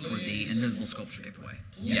drawing for the Invisible Sculpture giveaway.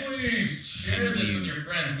 Yes. Please share this with your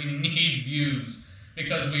friends. We need views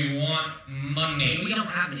because we want money. And we don't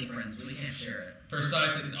have any friends, so we can't share it.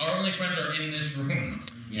 Precisely. Our only friends are in this room.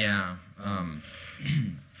 Yeah.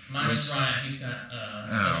 Minus Which- Ryan. He's got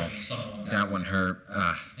Ow. special someone. That one hurt.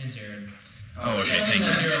 And Jared. Oh, okay. The only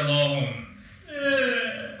Thank one you. you're alone.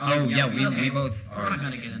 Oh yeah, we Okay. both We're are. not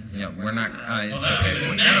gonna get into Yeah, we're not. Well, It's that'll be the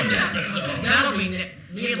okay. next That'll be- episode. That'll be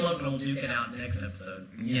me and Logan will duke it out next episode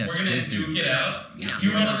Yes, We're gonna please do. duke it out. Yeah. Do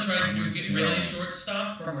you want to try to I duke wanna it see really how- short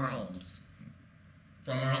stop from our homes.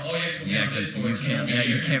 from our? Oh yeah, 'cause we'll be Yeah, on because Discord. you can't. Yeah,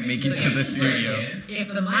 you can't make it So to the you- studio. If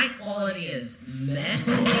the mic quality is meh next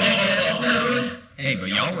episode, Hey, but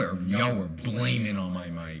y'all were blaming on my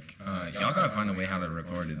mic. Y'all gotta find a way how to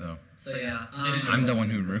record it though. so yeah. I'm the one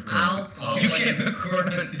who records. I'll it. probably- You can't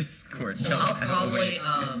record on Discord. Y'all I'll have a probably way.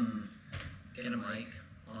 get a mic,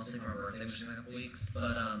 honestly, for my birthday, which is in a couple weeks.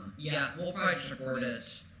 But yeah, we'll probably just record it.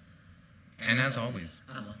 And as always,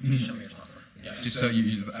 I don't know, just show me your software. Yeah. just so you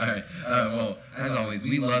use. Alright. Well, as always,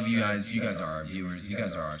 we love you guys. You guys are our viewers. You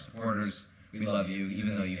guys are our supporters. We love you,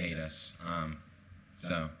 even though you hate us.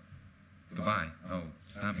 So, goodbye. Oh,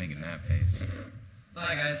 stop making that face.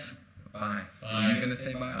 Bye, guys. Bye. Bye. Are you gonna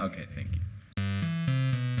say bye? Okay, thank you.